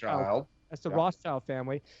Rothschild. That's the Rothschild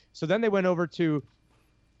family. So then they went over to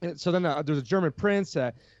there's a German prince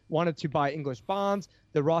that wanted to buy English bonds.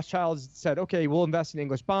 The Rothschilds said, okay, we'll invest in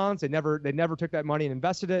English bonds. They never took that money and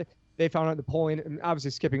invested it. They found out Napoleon, and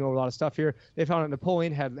obviously skipping over a lot of stuff here, they found out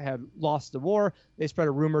Napoleon had lost the war. They spread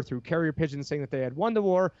a rumor through carrier pigeons saying that they had won the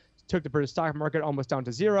war, took the British stock market almost down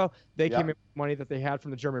to zero. They came in with money that they had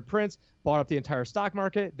from the German prince, bought up the entire stock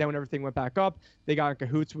market. Then when everything went back up, they got in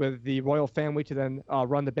cahoots with the royal family to then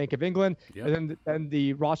run the Bank of England. Yep. And then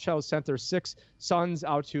the Rothschilds sent their 6 sons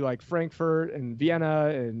out to like Frankfurt and Vienna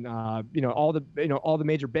and all the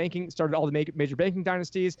major banking, started all the major banking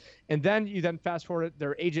dynasties. And then you fast forward,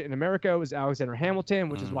 their agent in America was Alexander Hamilton,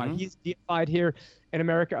 which is why he's deified here in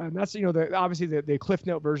America. And that's obviously the Cliff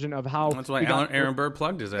Note version of how. That's why Aaron Burr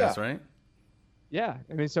plugged his ass, right? Yeah,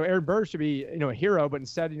 so Aaron Burr should be a hero, but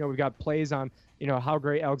instead we've got plays on how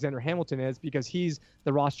great Alexander Hamilton is because he's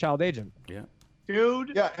the Rothschild agent. Yeah,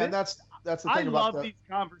 dude. Yeah, and that's the thing I love these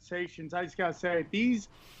conversations. I just gotta say, these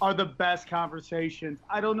are the best conversations.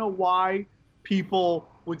 I don't know why people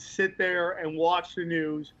would sit there and watch the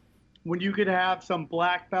news when you could have some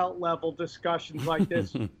black belt level discussions like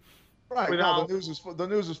this. Right. No, the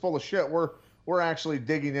news is full of shit. We're actually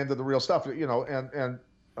digging into the real stuff, and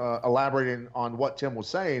elaborating on what Tim was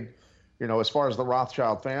saying, as far as the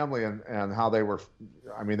Rothschild family and how they were.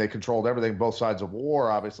 I mean, they controlled everything, both sides of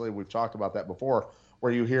war. Obviously, we've talked about that before,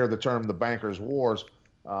 where you hear the term the bankers' wars.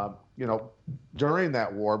 During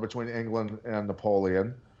that war between England and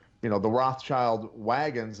Napoleon, the Rothschild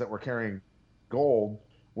wagons that were carrying gold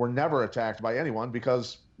were never attacked by anyone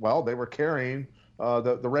because, well, they were carrying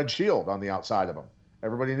the red shield on the outside of them.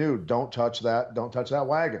 Everybody knew, don't touch that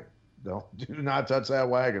wagon. Do not touch that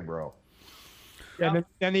wagon, bro. Yeah, and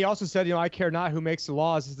then he also said, I care not who makes the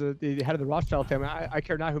laws. As the head of the Rothschild family, I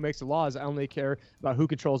care not who makes the laws. I only care about who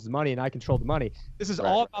controls the money, and I control the money. This is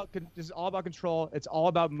all about control. It's all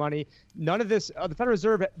about money. None of this. The Federal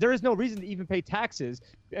Reserve. There is no reason to even pay taxes.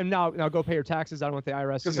 And now go pay your taxes. I don't want the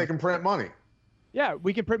IRS because they can print money. Yeah,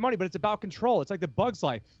 we can print money, but it's about control. It's like the Bug's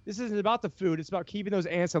Life. This isn't about the food. It's about keeping those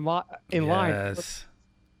ants in line. Yes.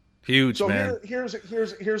 Huge, so man.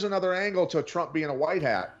 Here's another angle to Trump being a white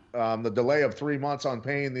hat. The delay of 3 months on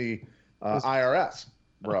paying the IRS,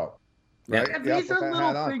 bro. Right? Yeah, these are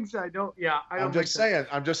little things I don't. Yeah, I'm just saying.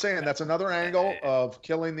 That's another angle of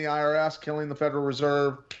killing the IRS, killing the Federal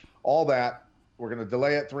Reserve, all that. We're going to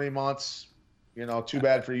delay it 3 months. Too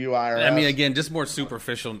bad for you, IRS. I mean, again, just more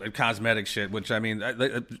superficial cosmetic shit, which, I mean,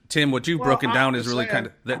 Tim, what you've broken down is really kind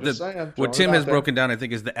of... what Tim has broken down, I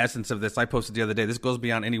think, is the essence of this. I posted the other day. This goes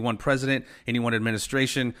beyond any one president, any one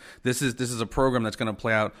administration. This is a program that's going to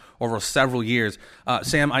play out over several years.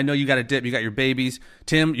 Sam, I know you got a dip. You got your babies.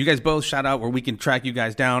 Tim, you guys both shout out where we can track you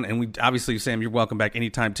guys down. And we obviously, Sam, you're welcome back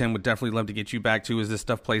anytime. Tim would definitely love to get you back, too, as this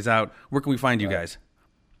stuff plays out. Where can we find you guys?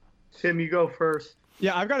 Tim, you go first.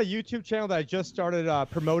 Yeah, I've got a YouTube channel that I just started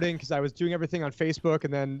promoting because I was doing everything on Facebook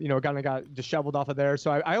and then, kind of got disheveled off of there. So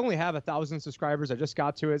I only have 1,000 subscribers. I just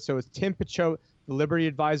got to it. So it's Tim Picciott, the Liberty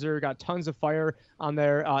Advisor. Got tons of fire on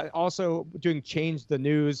there. Also doing Change the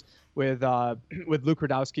News with Luke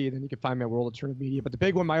Rudowski. And then you can find me at World Alternative Media. But the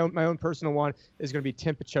big one, my own personal one, is going to be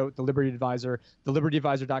Tim Picciott, the Liberty Advisor,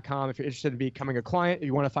 thelibertyadvisor.com. If you're interested in becoming a client, if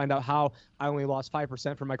you want to find out how I only lost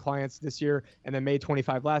 5% from my clients this year and then made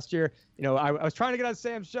 25 last year. I was trying to get on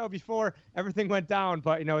Sam's show before everything went down,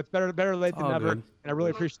 but it's better late than never. Good. And I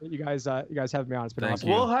really appreciate you guys having me on. It's been awesome.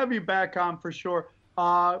 We'll have you back on for sure.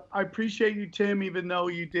 I appreciate you, Tim, even though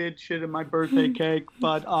you did shit in my birthday cake.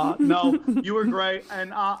 But no, you were great.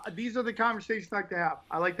 And these are the conversations I like to have.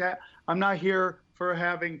 I like that. I'm not here for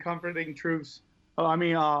having comforting truths.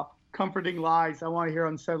 Comforting lies. I want to hear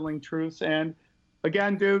unsettling truths. And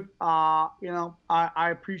again, dude, I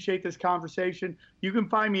appreciate this conversation. You can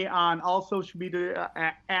find me on all social media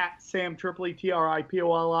at Sam Tripoli,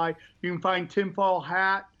 Tripoli. You can find Tinfoil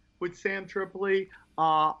Hat with Sam Tripoli.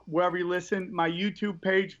 Wherever you listen. My YouTube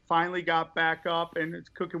page finally got back up and it's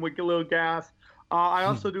cooking with a little gas. I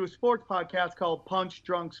also do a sports podcast called Punch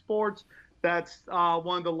Drunk Sports. That's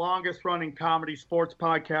one of the longest running comedy sports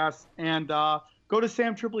podcasts. And go to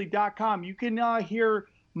samtripoli.com. You can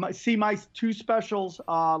see my 2 specials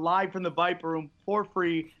live from the Viper Room for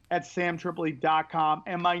free at samtripoli.com.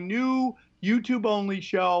 And my new YouTube only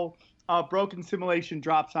show, Broken Simulation,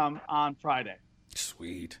 drops on Friday.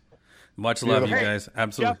 Sweet. Much love, you guys.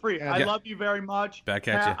 Absolutely. Jeffrey, I love you very much. Back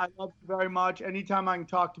at you. I love you very much. Anytime I can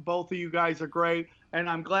talk to both of you guys are great. And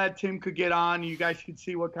I'm glad Tim could get on. You guys could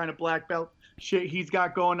see what kind of black belt shit he's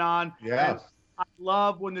got going on. Yeah. And I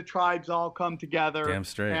love when the tribes all come together. Damn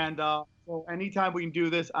straight. And so anytime we can do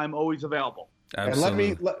this, I'm always available. Absolutely.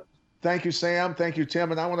 And thank you, Sam. Thank you,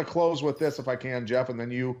 Tim. And I want to close with this if I can, Jeff, and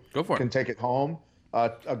then you can take it home.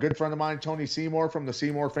 A good friend of mine, Tony Seymour from the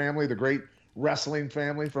Seymour family, the great wrestling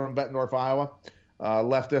family from Bettendorf, Iowa,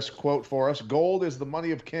 left this quote for us. Gold is the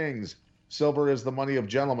money of kings. Silver is the money of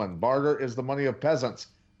gentlemen. Barter is the money of peasants.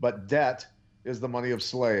 But debt is the money of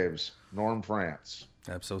slaves. Norm France.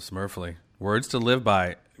 Smurfly. Words to live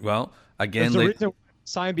by. Well, again, the reason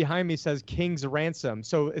sign behind me says King's Ransom.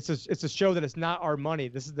 So it's a show that it's not our money.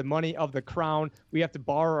 This is the money of the crown. We have to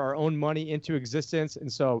borrow our own money into existence.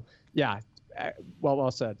 And so, yeah,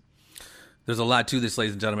 well said. There's a lot to this,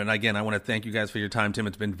 ladies and gentlemen. Again, I want to thank you guys for your time, Tim.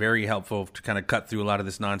 It's been very helpful to kind of cut through a lot of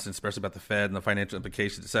this nonsense, especially about the Fed and the financial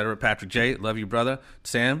implications, et cetera. Patrick J., love you, brother.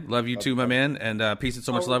 Sam, love you too, my man. And peace and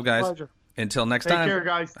so much love, guys. Pleasure. Until next time. Take care,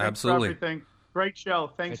 guys. Thanks Absolutely. for everything. Great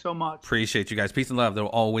show. Thanks so much. Appreciate you guys. Peace and love. There will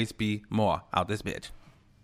always be more out this bitch.